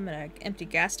 a.m. at an empty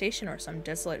gas station or some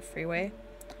desolate freeway.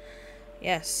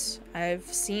 Yes, I've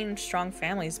seen strong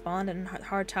families bond in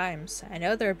hard times. I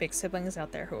know there are big siblings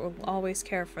out there who will always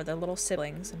care for their little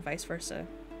siblings and vice versa.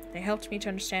 They helped me to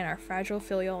understand our fragile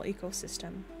filial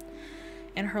ecosystem.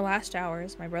 In her last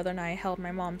hours, my brother and I held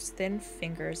my mom's thin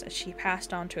fingers as she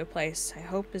passed on to a place I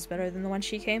hope is better than the one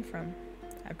she came from.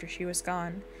 After she was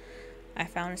gone, I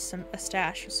found a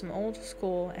stash of some old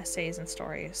school essays and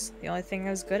stories. The only thing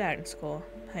I was good at in school.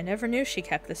 I never knew she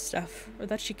kept this stuff, or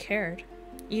that she cared.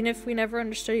 Even if we never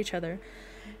understood each other,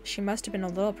 she must have been a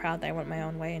little proud that I went my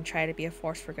own way and tried to be a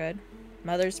force for good.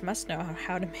 Mothers know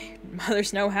how to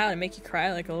make you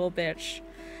cry like a little bitch.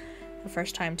 The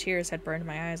first time tears had burned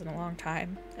my eyes in a long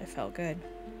time, it felt good.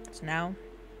 So now,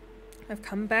 I've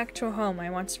come back to a home I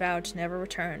once vowed to never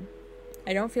return.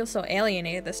 I don't feel so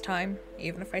alienated this time,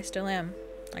 even if I still am.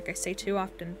 Like I say too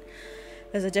often,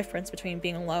 there's a difference between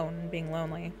being alone and being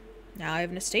lonely. Now I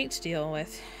have an estate to deal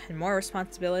with, and more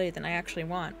responsibility than I actually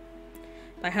want.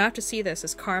 But I have to see this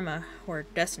as karma, or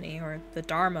destiny, or the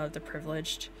dharma of the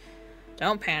privileged.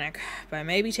 Don't panic, but I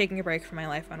may be taking a break from my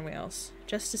life on wheels,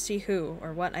 just to see who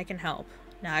or what I can help.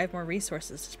 Now I have more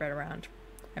resources to spread around.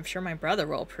 I'm sure my brother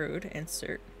will approve,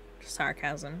 insert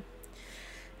sarcasm.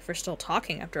 If we're still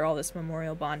talking after all this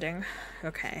memorial bonding,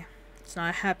 okay. It's not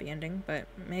a happy ending, but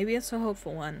maybe it's a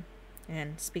hopeful one.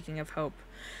 And speaking of hope,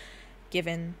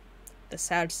 given the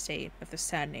sad state of this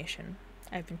sad nation,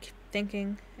 I've been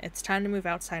thinking it's time to move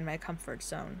outside my comfort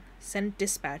zone. Send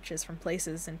dispatches from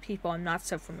places and people I'm not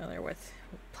so familiar with.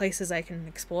 Places I can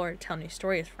explore to tell new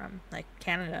stories from, like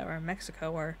Canada or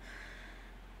Mexico, or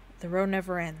the road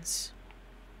never ends.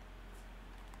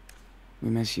 We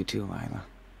miss you too, Lila.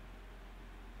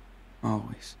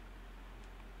 Always.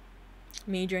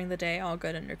 Me during the day, all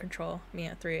good, under control. Me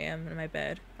at 3 a.m. in my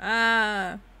bed.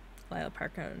 Lila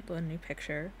Parker, a new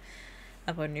picture.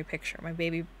 Upload a new picture. My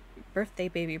birthday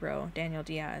baby bro, Daniel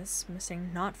Diaz. Missing,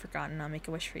 not forgotten. I'll make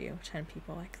a wish for you. 10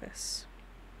 people like this.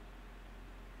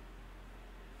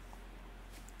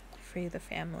 Free the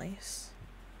families.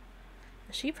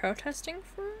 Is she protesting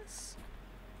for us?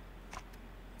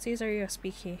 Let's use our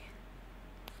USB key.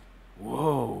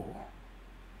 Whoa.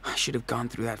 I should have gone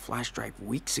through that flash drive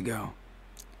weeks ago.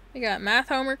 We got math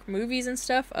homework, movies and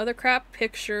stuff, other crap,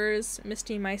 pictures,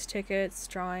 Misty Mice tickets,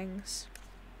 drawings.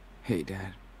 Hey,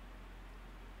 Dad.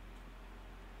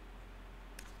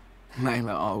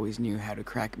 Lila always knew how to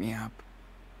crack me up.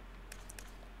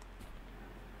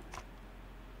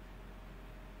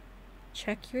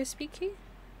 Check USB key?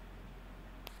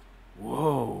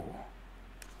 Whoa.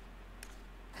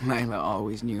 Lila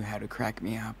always knew how to crack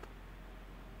me up.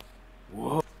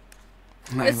 Whoa.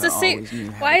 Lila It's the same.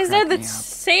 Why is there the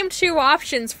same two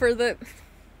options for the...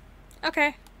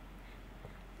 Okay.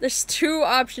 There's two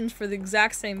options for the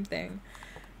exact same thing.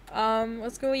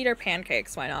 Let's go eat our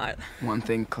pancakes, why not? One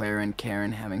thing Claire and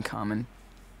Karen have in common,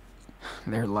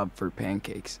 their love for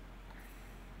pancakes.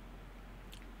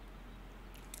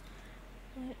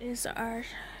 It is our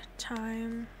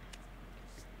time.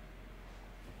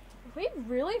 Are we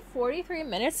really 43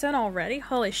 minutes in already?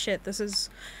 Holy shit, this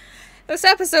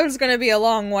episode is gonna be a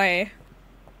long way.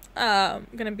 The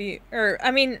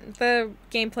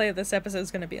gameplay of this episode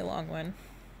is gonna be a long one.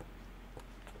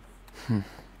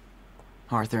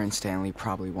 Arthur and Stanley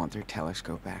probably want their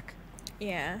telescope back.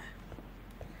 Yeah.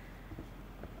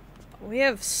 We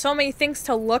have so many things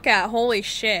to look at, holy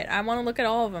shit. I want to look at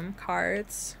all of them.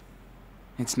 Cards.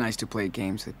 It's nice to play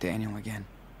games with Daniel again.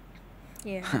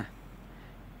 Yeah.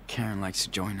 Karen likes to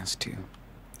join us too.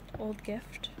 Old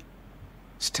gift.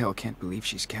 Still can't believe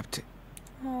she's kept it.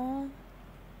 Aww.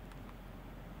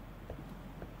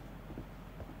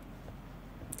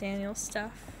 Daniel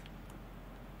stuff.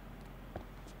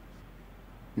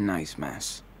 Nice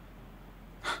mess.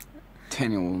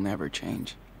 Daniel will never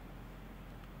change.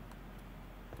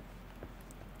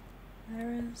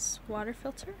 There is water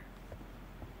filter.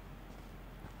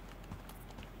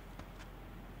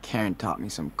 Karen taught me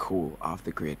some cool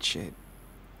off-the-grid shit.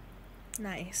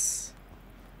 Nice.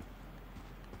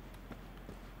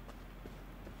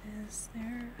 Is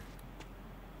there...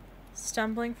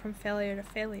 Stumbling from failure to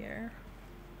failure.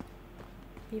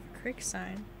 Beaver Creek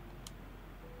sign.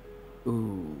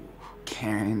 Ooh,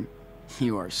 Karen,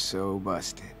 you are so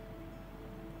busted.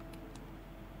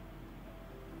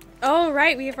 Oh,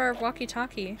 right, we have our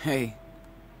walkie-talkie. Hey,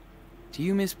 do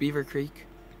you miss Beaver Creek?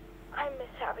 I miss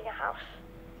having a house.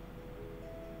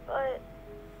 But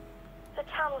the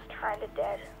town was kinda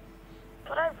dead.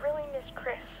 But I really miss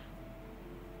Chris.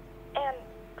 And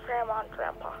Grandma and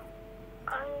Grandpa.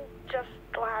 I'm just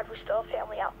glad we still have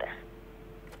family out there.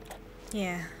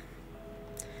 Yeah.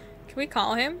 Can we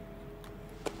call him?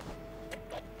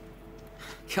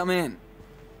 Come in.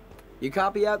 You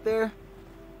copy out there?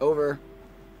 Over.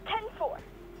 10-4.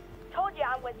 Told you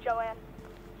I'm with Joanne.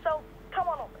 So, come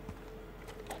on over.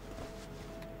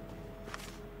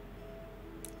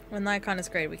 When the icon is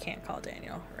great, we can't call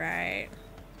Daniel. Right.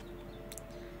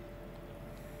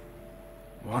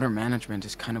 Water management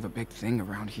is kind of a big thing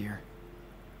around here.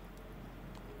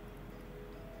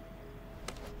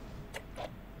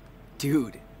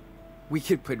 Dude, we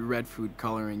could put red food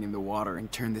coloring in the water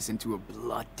and turn this into a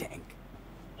blood tank.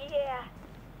 Yeah,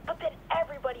 but then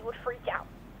everybody would freak out.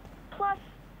 Plus,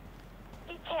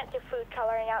 you can't do food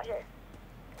coloring out here.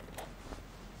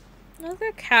 Look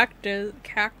at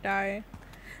cacti.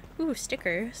 Ooh,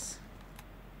 stickers.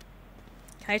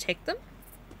 Can I take them?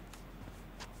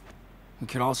 We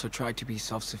could also try to be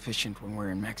self-sufficient when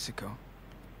we're in Mexico.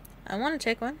 I want to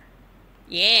take one.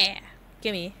 Yeah.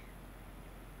 Gimme.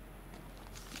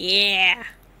 Yeah.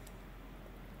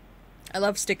 I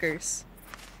love stickers.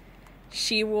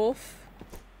 She-wolf.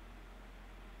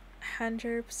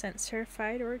 100%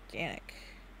 certified organic.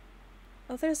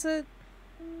 Oh, there's a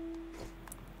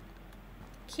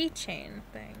keychain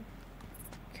thing.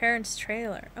 Karen's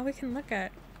trailer. Oh, we can look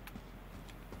at.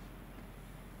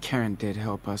 Karen did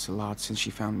help us a lot since she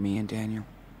found me and Daniel.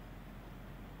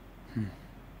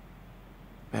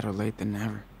 Better late than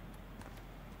never.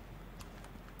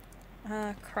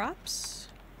 Crops?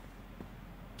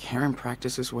 Karen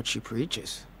practices what she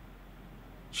preaches.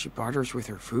 She barters with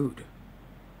her food,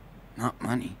 not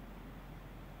money.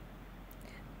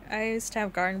 I used to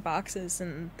have garden boxes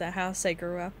in the house I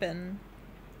grew up in.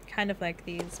 Kind of like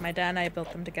these. My dad and I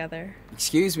built them together.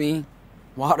 Excuse me,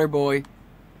 water boy.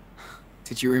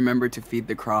 Did you remember to feed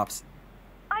the crops?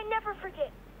 I never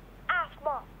forget. Ask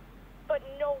Mom. But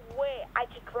no way I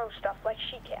could grow stuff like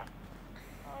she can.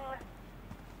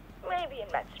 Maybe in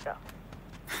Mexico.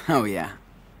 Oh yeah,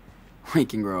 we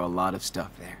can grow a lot of stuff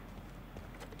there.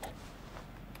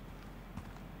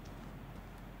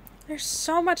 There's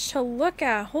so much to look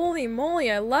at. Holy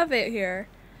moly, I love it here.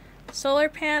 Solar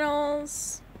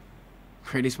panels.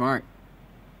 Pretty smart.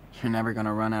 You're never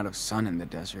gonna run out of sun in the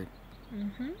desert.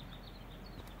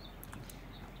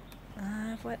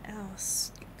 What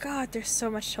else? God, there's so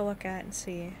much to look at and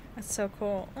see. That's so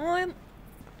cool. Oh,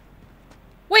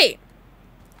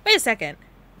 Wait a second.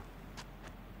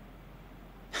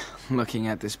 Looking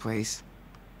at this place,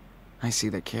 I see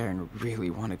that Karen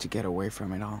really wanted to get away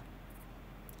from it all.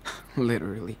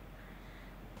 Literally.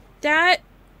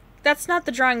 That's not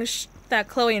the drawing that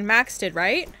Chloe and Max did,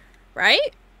 right?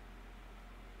 Right?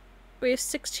 We have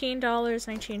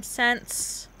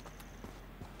 $16.19.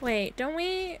 Wait, don't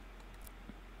we?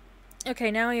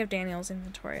 Okay, now we have Daniel's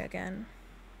inventory again.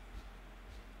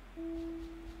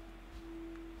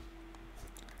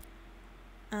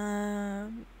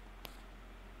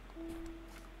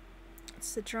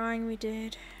 It's the drawing we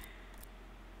did.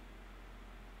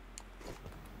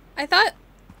 I thought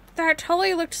that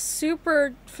totally looked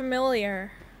super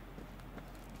familiar.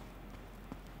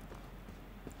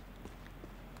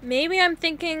 Maybe I'm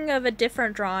thinking of a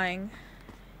different drawing.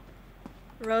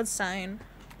 Road sign.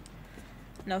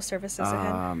 No services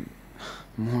ahead.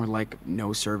 More like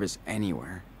no service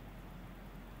anywhere.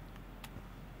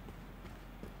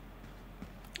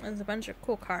 There's a bunch of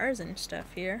cool cars and stuff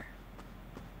here.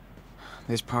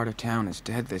 This part of town is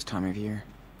dead this time of year.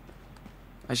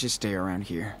 I should stay around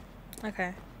here.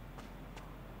 Okay.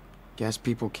 Guess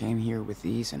people came here with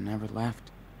these and never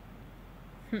left.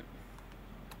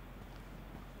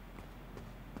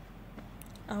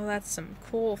 Oh, that's some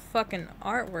cool fucking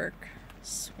artwork.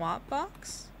 Swap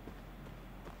box?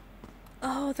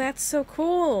 Oh, that's so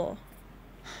cool.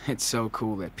 It's so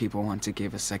cool that people want to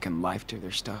give a second life to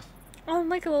their stuff. Oh, and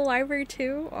like a little library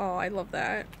too? Oh, I love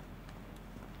that.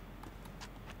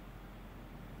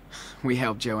 We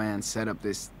helped Joanne set up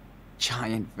this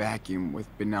giant vacuum with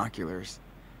binoculars,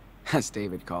 as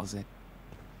David calls it.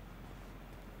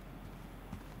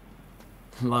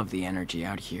 Love the energy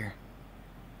out here,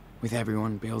 with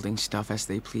everyone building stuff as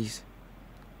they please.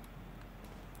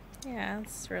 Yeah,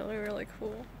 it's really, really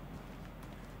cool.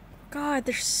 God,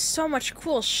 there's so much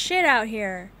cool shit out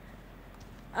here.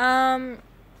 Let's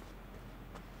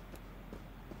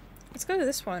go to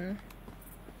this one.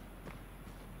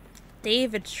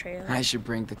 David's trailer. I should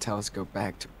bring the telescope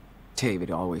back to... David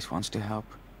always wants to help.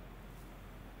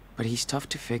 But he's tough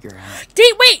to figure out.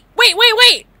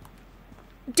 Wait!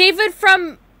 David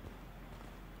from...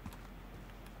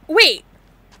 Wait!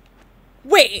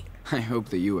 I hope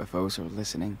the UFOs are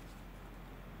listening.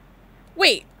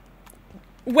 Wait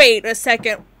a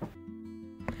second.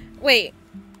 Wait.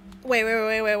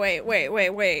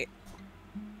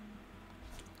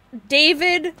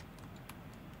 David...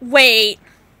 Wait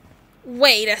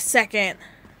a second.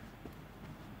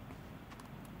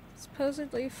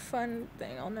 Supposedly fun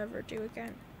thing I'll never do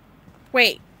again.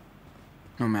 Wait.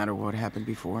 No matter what happened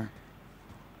before,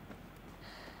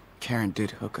 Karen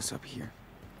did hook us up here.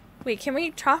 Wait, can we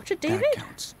talk to David? That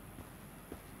counts.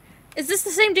 Is this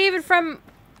the same David from...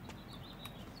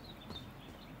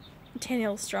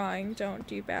 Daniel's drawing? Don't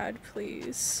do bad,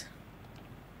 please.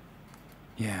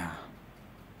 Yeah.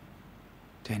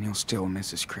 Daniel still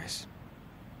misses Chris.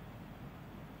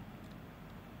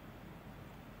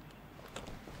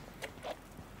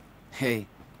 Hey,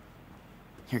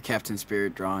 your Captain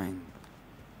Spirit drawing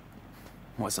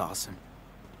was awesome.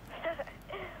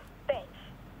 Thanks.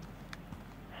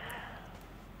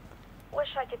 Wish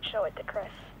I could show it to Chris.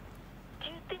 Do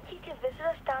you think he can visit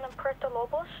us down in Puerto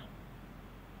Lobos?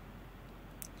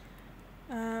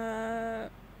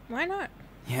 Why not?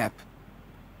 Yep.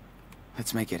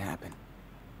 Let's make it happen.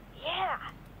 Yeah.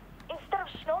 Instead of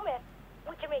snowmen,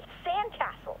 we can make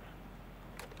sandcastles.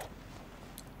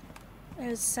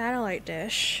 There's a satellite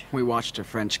dish. We watched a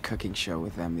French cooking show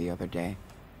with them the other day.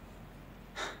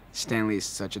 Stanley is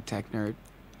such a tech nerd.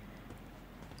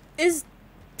 Is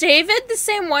David the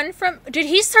same one from... Did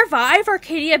he survive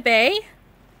Arcadia Bay?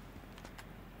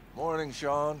 Morning,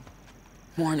 Sean.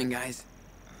 Morning, guys.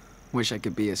 Wish I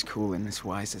could be as cool and as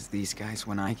wise as these guys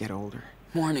when I get older.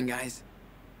 Morning, guys.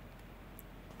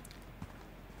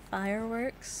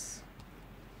 Fireworks?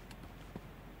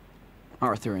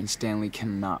 Arthur and Stanley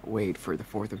cannot wait for the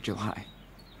 4th of July.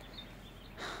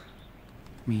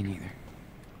 Me neither.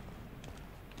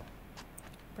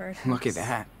 Birds. Look at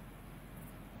that.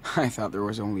 I thought there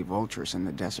was only vultures in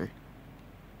the desert.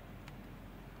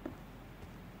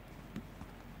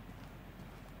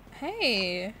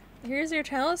 Hey, here's your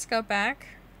telescope back.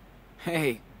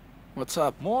 Hey, what's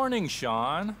up? Morning,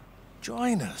 Sean.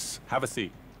 Join us. Have a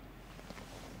seat.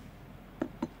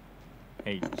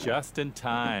 Hey, just in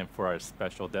time for our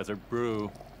special desert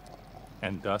brew.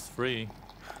 And dust-free.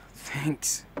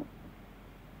 Thanks.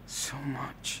 So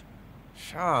much.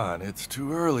 Sean, it's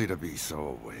too early to be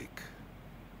so awake.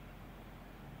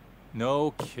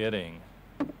 No kidding.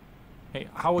 Hey,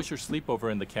 how was your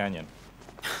sleepover in the canyon?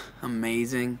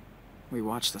 Amazing. We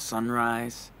watched the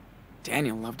sunrise.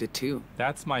 Daniel loved it too.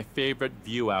 That's my favorite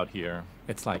view out here.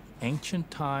 It's like ancient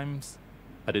times,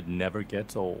 but it never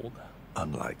gets old.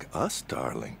 Unlike us,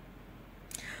 darling.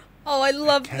 Oh, I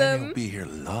love Canyon them. will be here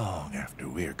long after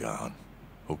we're gone.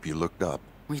 Hope you looked up.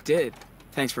 We did.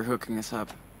 Thanks for hooking us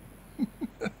up.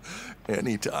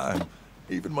 Anytime.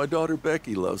 Even my daughter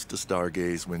Becky loves to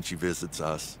stargaze when she visits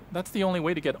us. That's the only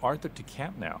way to get Arthur to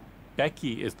camp now.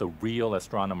 Becky is the real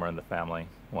astronomer in the family.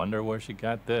 Wonder where she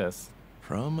got this.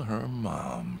 From her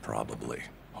mom, probably.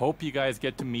 Hope you guys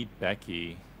get to meet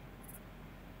Becky.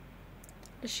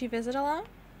 Does she visit a lot?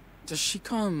 Does she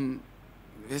come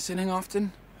visiting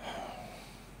often?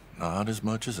 Not as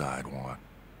much as I'd want.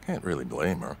 Can't really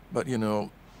blame her. But you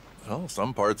know, well,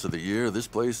 some parts of the year, this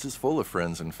place is full of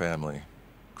friends and family.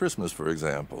 Christmas, for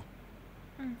example.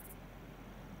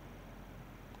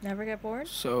 Never get bored?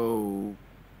 So,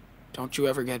 don't you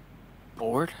ever get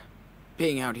bored?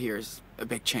 Being out here is a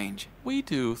big change. We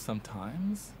do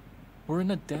sometimes. We're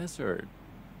in a desert.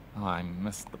 I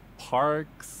miss the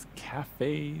parks,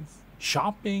 cafes,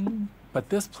 shopping. But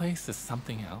this place is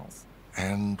something else.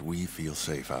 And we feel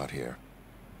safe out here.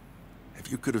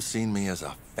 If you could have seen me as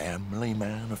a family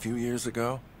man a few years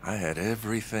ago, I had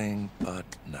everything but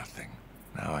nothing.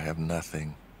 Now I have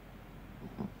nothing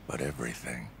but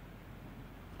everything.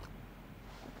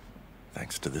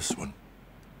 Thanks to this one.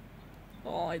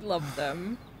 Oh, I love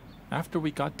them. After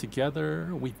we got together,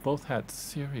 we both had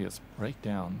serious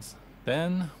breakdowns.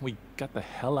 Then we got the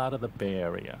hell out of the Bay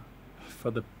Area.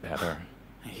 For the better.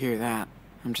 I hear that.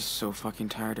 I'm just so fucking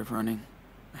tired of running.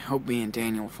 I hope me and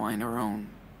Daniel find our own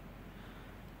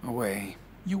way.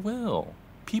 You will.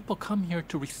 People come here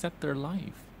to reset their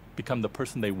life. Become the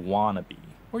person they want to be.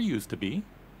 Or used to be.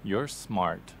 You're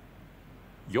smart.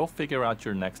 You'll figure out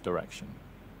your next direction.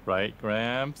 Right,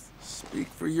 Gramps? Speak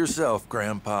for yourself,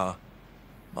 Grandpa.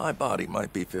 My body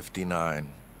might be 59,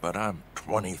 but I'm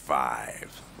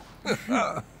 25.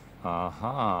 Uh-huh.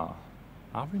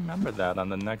 I'll remember that on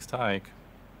the next hike.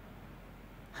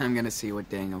 I'm gonna see what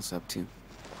Daniel's up to.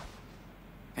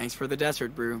 Thanks for the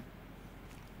desert brew.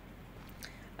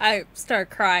 I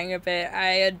start crying a bit.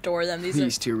 I adore them.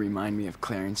 These two remind me of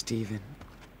Claire and Steven.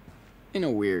 In a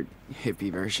weird,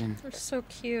 hippie version. They're so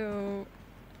cute.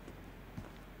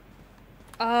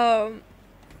 Let's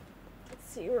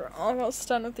see, we're almost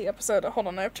done with the episode. Hold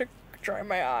on, I have to dry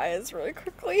my eyes really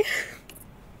quickly.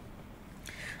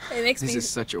 It makes This me... is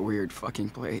such a weird fucking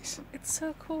place. It's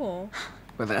so cool.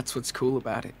 But that's what's cool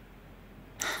about it.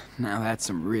 Now that's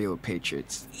some real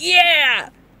patriots. Yeah!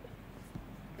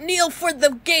 Kneel for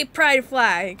the gay pride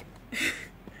flag!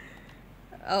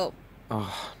 Oh.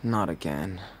 Oh, not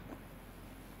again.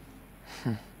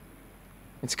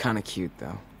 It's kind of cute,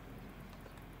 though.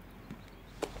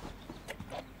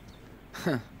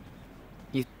 Hey,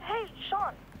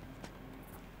 Sean.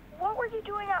 What were you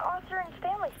doing at Arthur and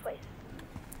Stanley's place?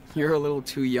 You're a little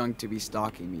too young to be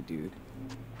stalking me, dude.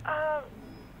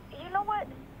 You know what?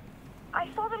 I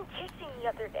saw them kissing the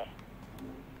other day.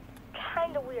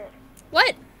 Kinda weird.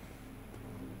 What?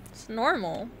 It's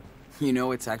normal. You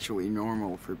know it's actually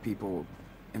normal for people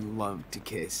in love to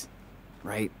kiss,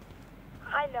 right?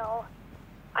 I know.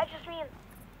 I just mean,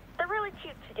 they're really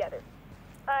cute together.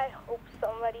 I hope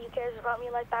somebody cares about me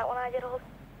like that when I get old.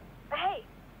 Hey,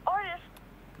 artist,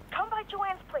 come by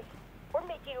Joanne's place. We're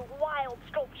making wild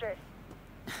sculptures.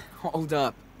 Hold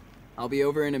up. I'll be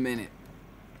over in a minute.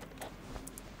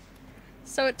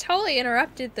 So it totally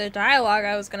interrupted the dialogue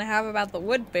I was gonna have about the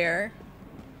wood bear.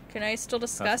 Can I still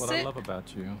discuss That's what it? I love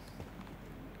about you.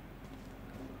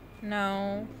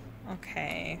 No.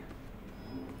 Okay.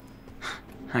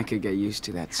 I could get used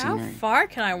to that How scenery. far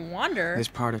can I wander? This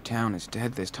part of town is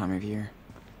dead this time of year.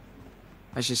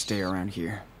 I should stay around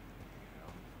here.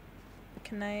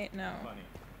 Can I? No. Funny.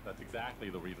 That's exactly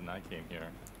the reason I came here.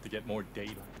 To get more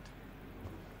daylight.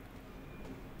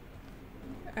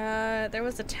 There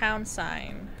was a town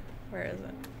sign. Where is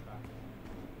it?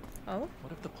 Oh?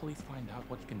 What if the police find out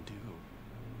what you can do?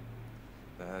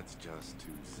 That's just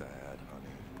too sad, honey.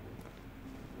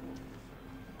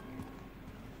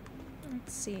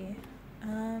 Let's see.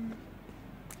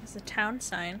 There's a town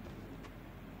sign.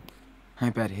 I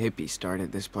bet hippies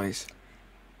started this place.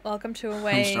 Welcome to a I'm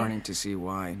way. starting to see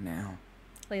why now.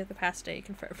 Leave the past day, you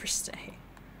can forever stay.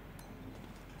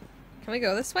 Can we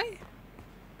go this way?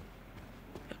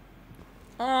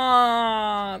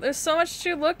 Oh, there's so much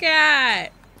to look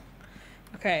at.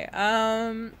 Okay,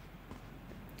 I'm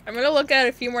gonna look at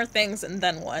a few more things and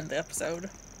then we'll end the episode.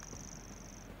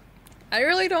 I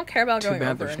really don't care about Too going bad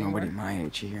over there's anymore. nobody my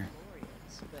age here.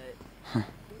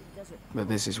 But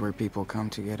this is where people come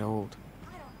to get old.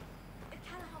 I don't know. It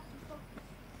kinda helps me focus.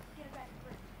 Get a better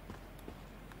grip.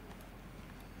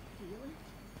 Feel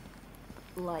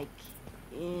it? Like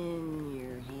in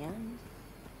your hand?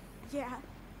 Yeah.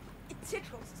 It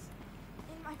tickles.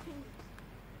 In my fingers.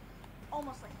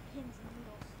 Almost like pins and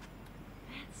needles.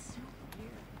 That's so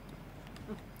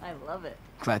weird. I love it.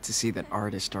 Glad to see that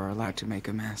artists are allowed to make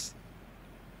a mess.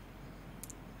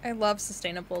 I love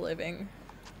sustainable living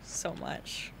so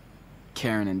much.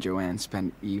 Karen and Joanne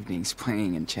spend evenings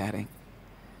playing and chatting.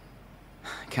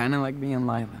 Kinda like me and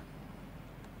Lila.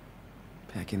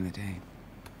 Back in the day.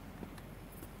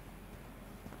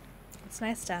 It's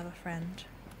nice to have a friend.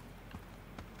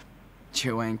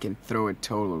 Joanne can throw a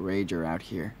total rager out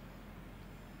here.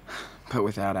 But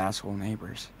without asshole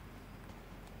neighbors.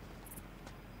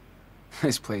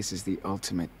 This place is the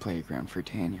ultimate playground for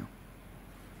Daniel.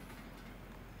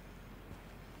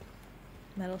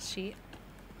 Metal sheet.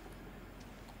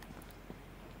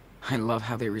 I love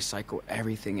how they recycle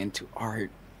everything into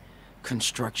art,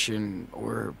 construction,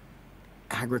 or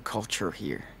agriculture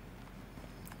here.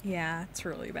 Yeah, it's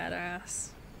really badass.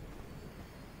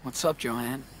 What's up,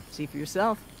 Joanne? See for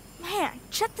yourself. Man,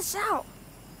 check this out.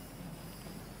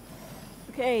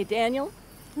 Okay, Daniel,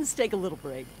 let's take a little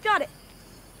break. Got it.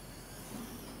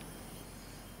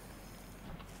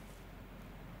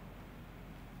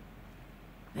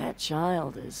 That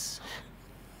child is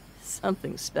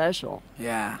something special.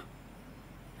 Yeah.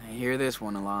 I hear this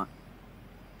one a lot.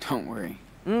 Don't worry.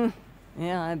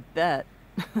 Yeah, I bet.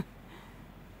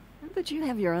 But you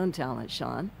have your own talent,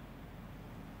 Sean.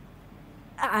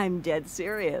 I'm dead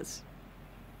serious.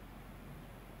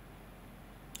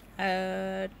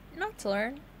 Not to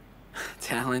learn.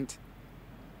 Talent?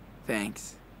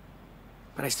 Thanks.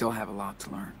 But I still have a lot to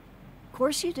learn. Of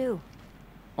course you do.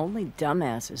 Only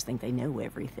dumbasses think they know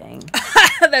everything.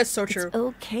 That's so true. It's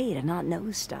okay to not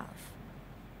know stuff.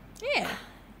 Yeah.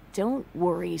 Don't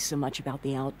worry so much about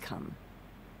the outcome.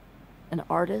 An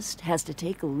artist has to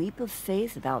take a leap of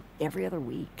faith about every other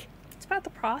week. It's about the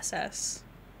process.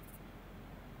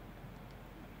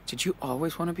 Did you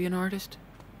always want to be an artist?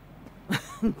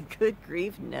 Good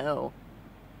grief, no.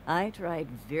 I tried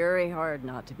very hard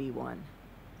not to be one.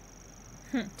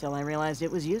 Till I realized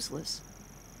it was useless.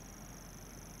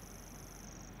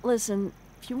 Listen,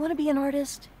 if you want to be an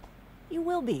artist, you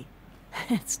will be.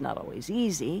 It's not always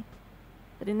easy,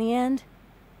 but in the end,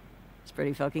 it's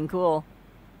pretty fucking cool.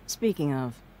 Speaking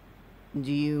of,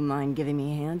 do you mind giving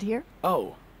me a hand here?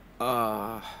 Oh,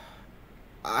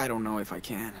 I don't know if I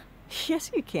can.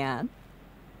 Yes, you can.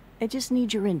 I just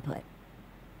need your input.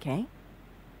 Okay?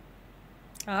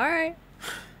 Alright.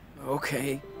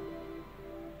 Okay.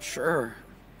 Sure.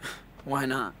 Why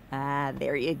not? Ah,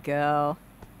 there you go.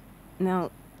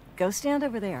 Now, go stand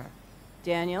over there.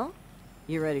 Daniel,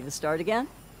 you ready to start again?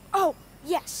 Oh,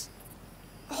 yes.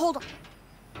 Hold on.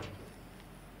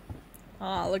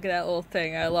 Aw, look at that little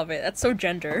thing. I love it. That's so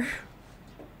gender.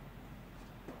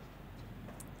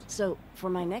 So, for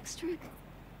my next trick,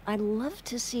 I'd love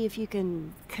to see if you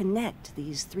can connect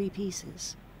these three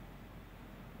pieces.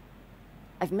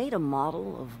 I've made a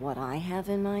model of what I have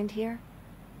in mind here,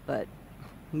 but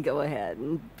go ahead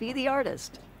and be the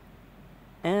artist.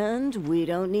 And we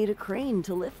don't need a crane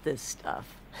to lift this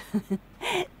stuff.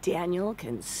 Daniel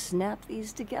can snap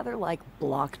these together like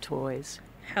block toys.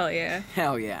 Hell yeah.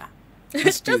 Hell yeah.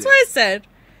 Let's do That's this. what I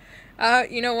said.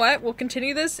 You know what? We'll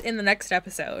continue this in the next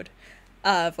episode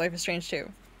of Life is Strange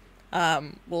 2.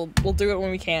 We'll do it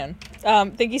when we can.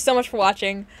 Thank you so much for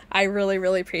watching. I really,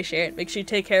 really appreciate it. Make sure you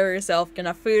take care of yourself. Get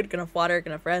enough food, get enough water,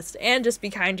 get enough rest, and just be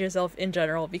kind to yourself in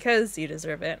general because you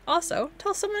deserve it. Also,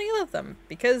 tell someone you love them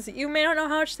because you may not know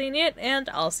how much they need it, and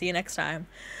I'll see you next time.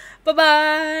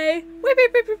 Bye-bye!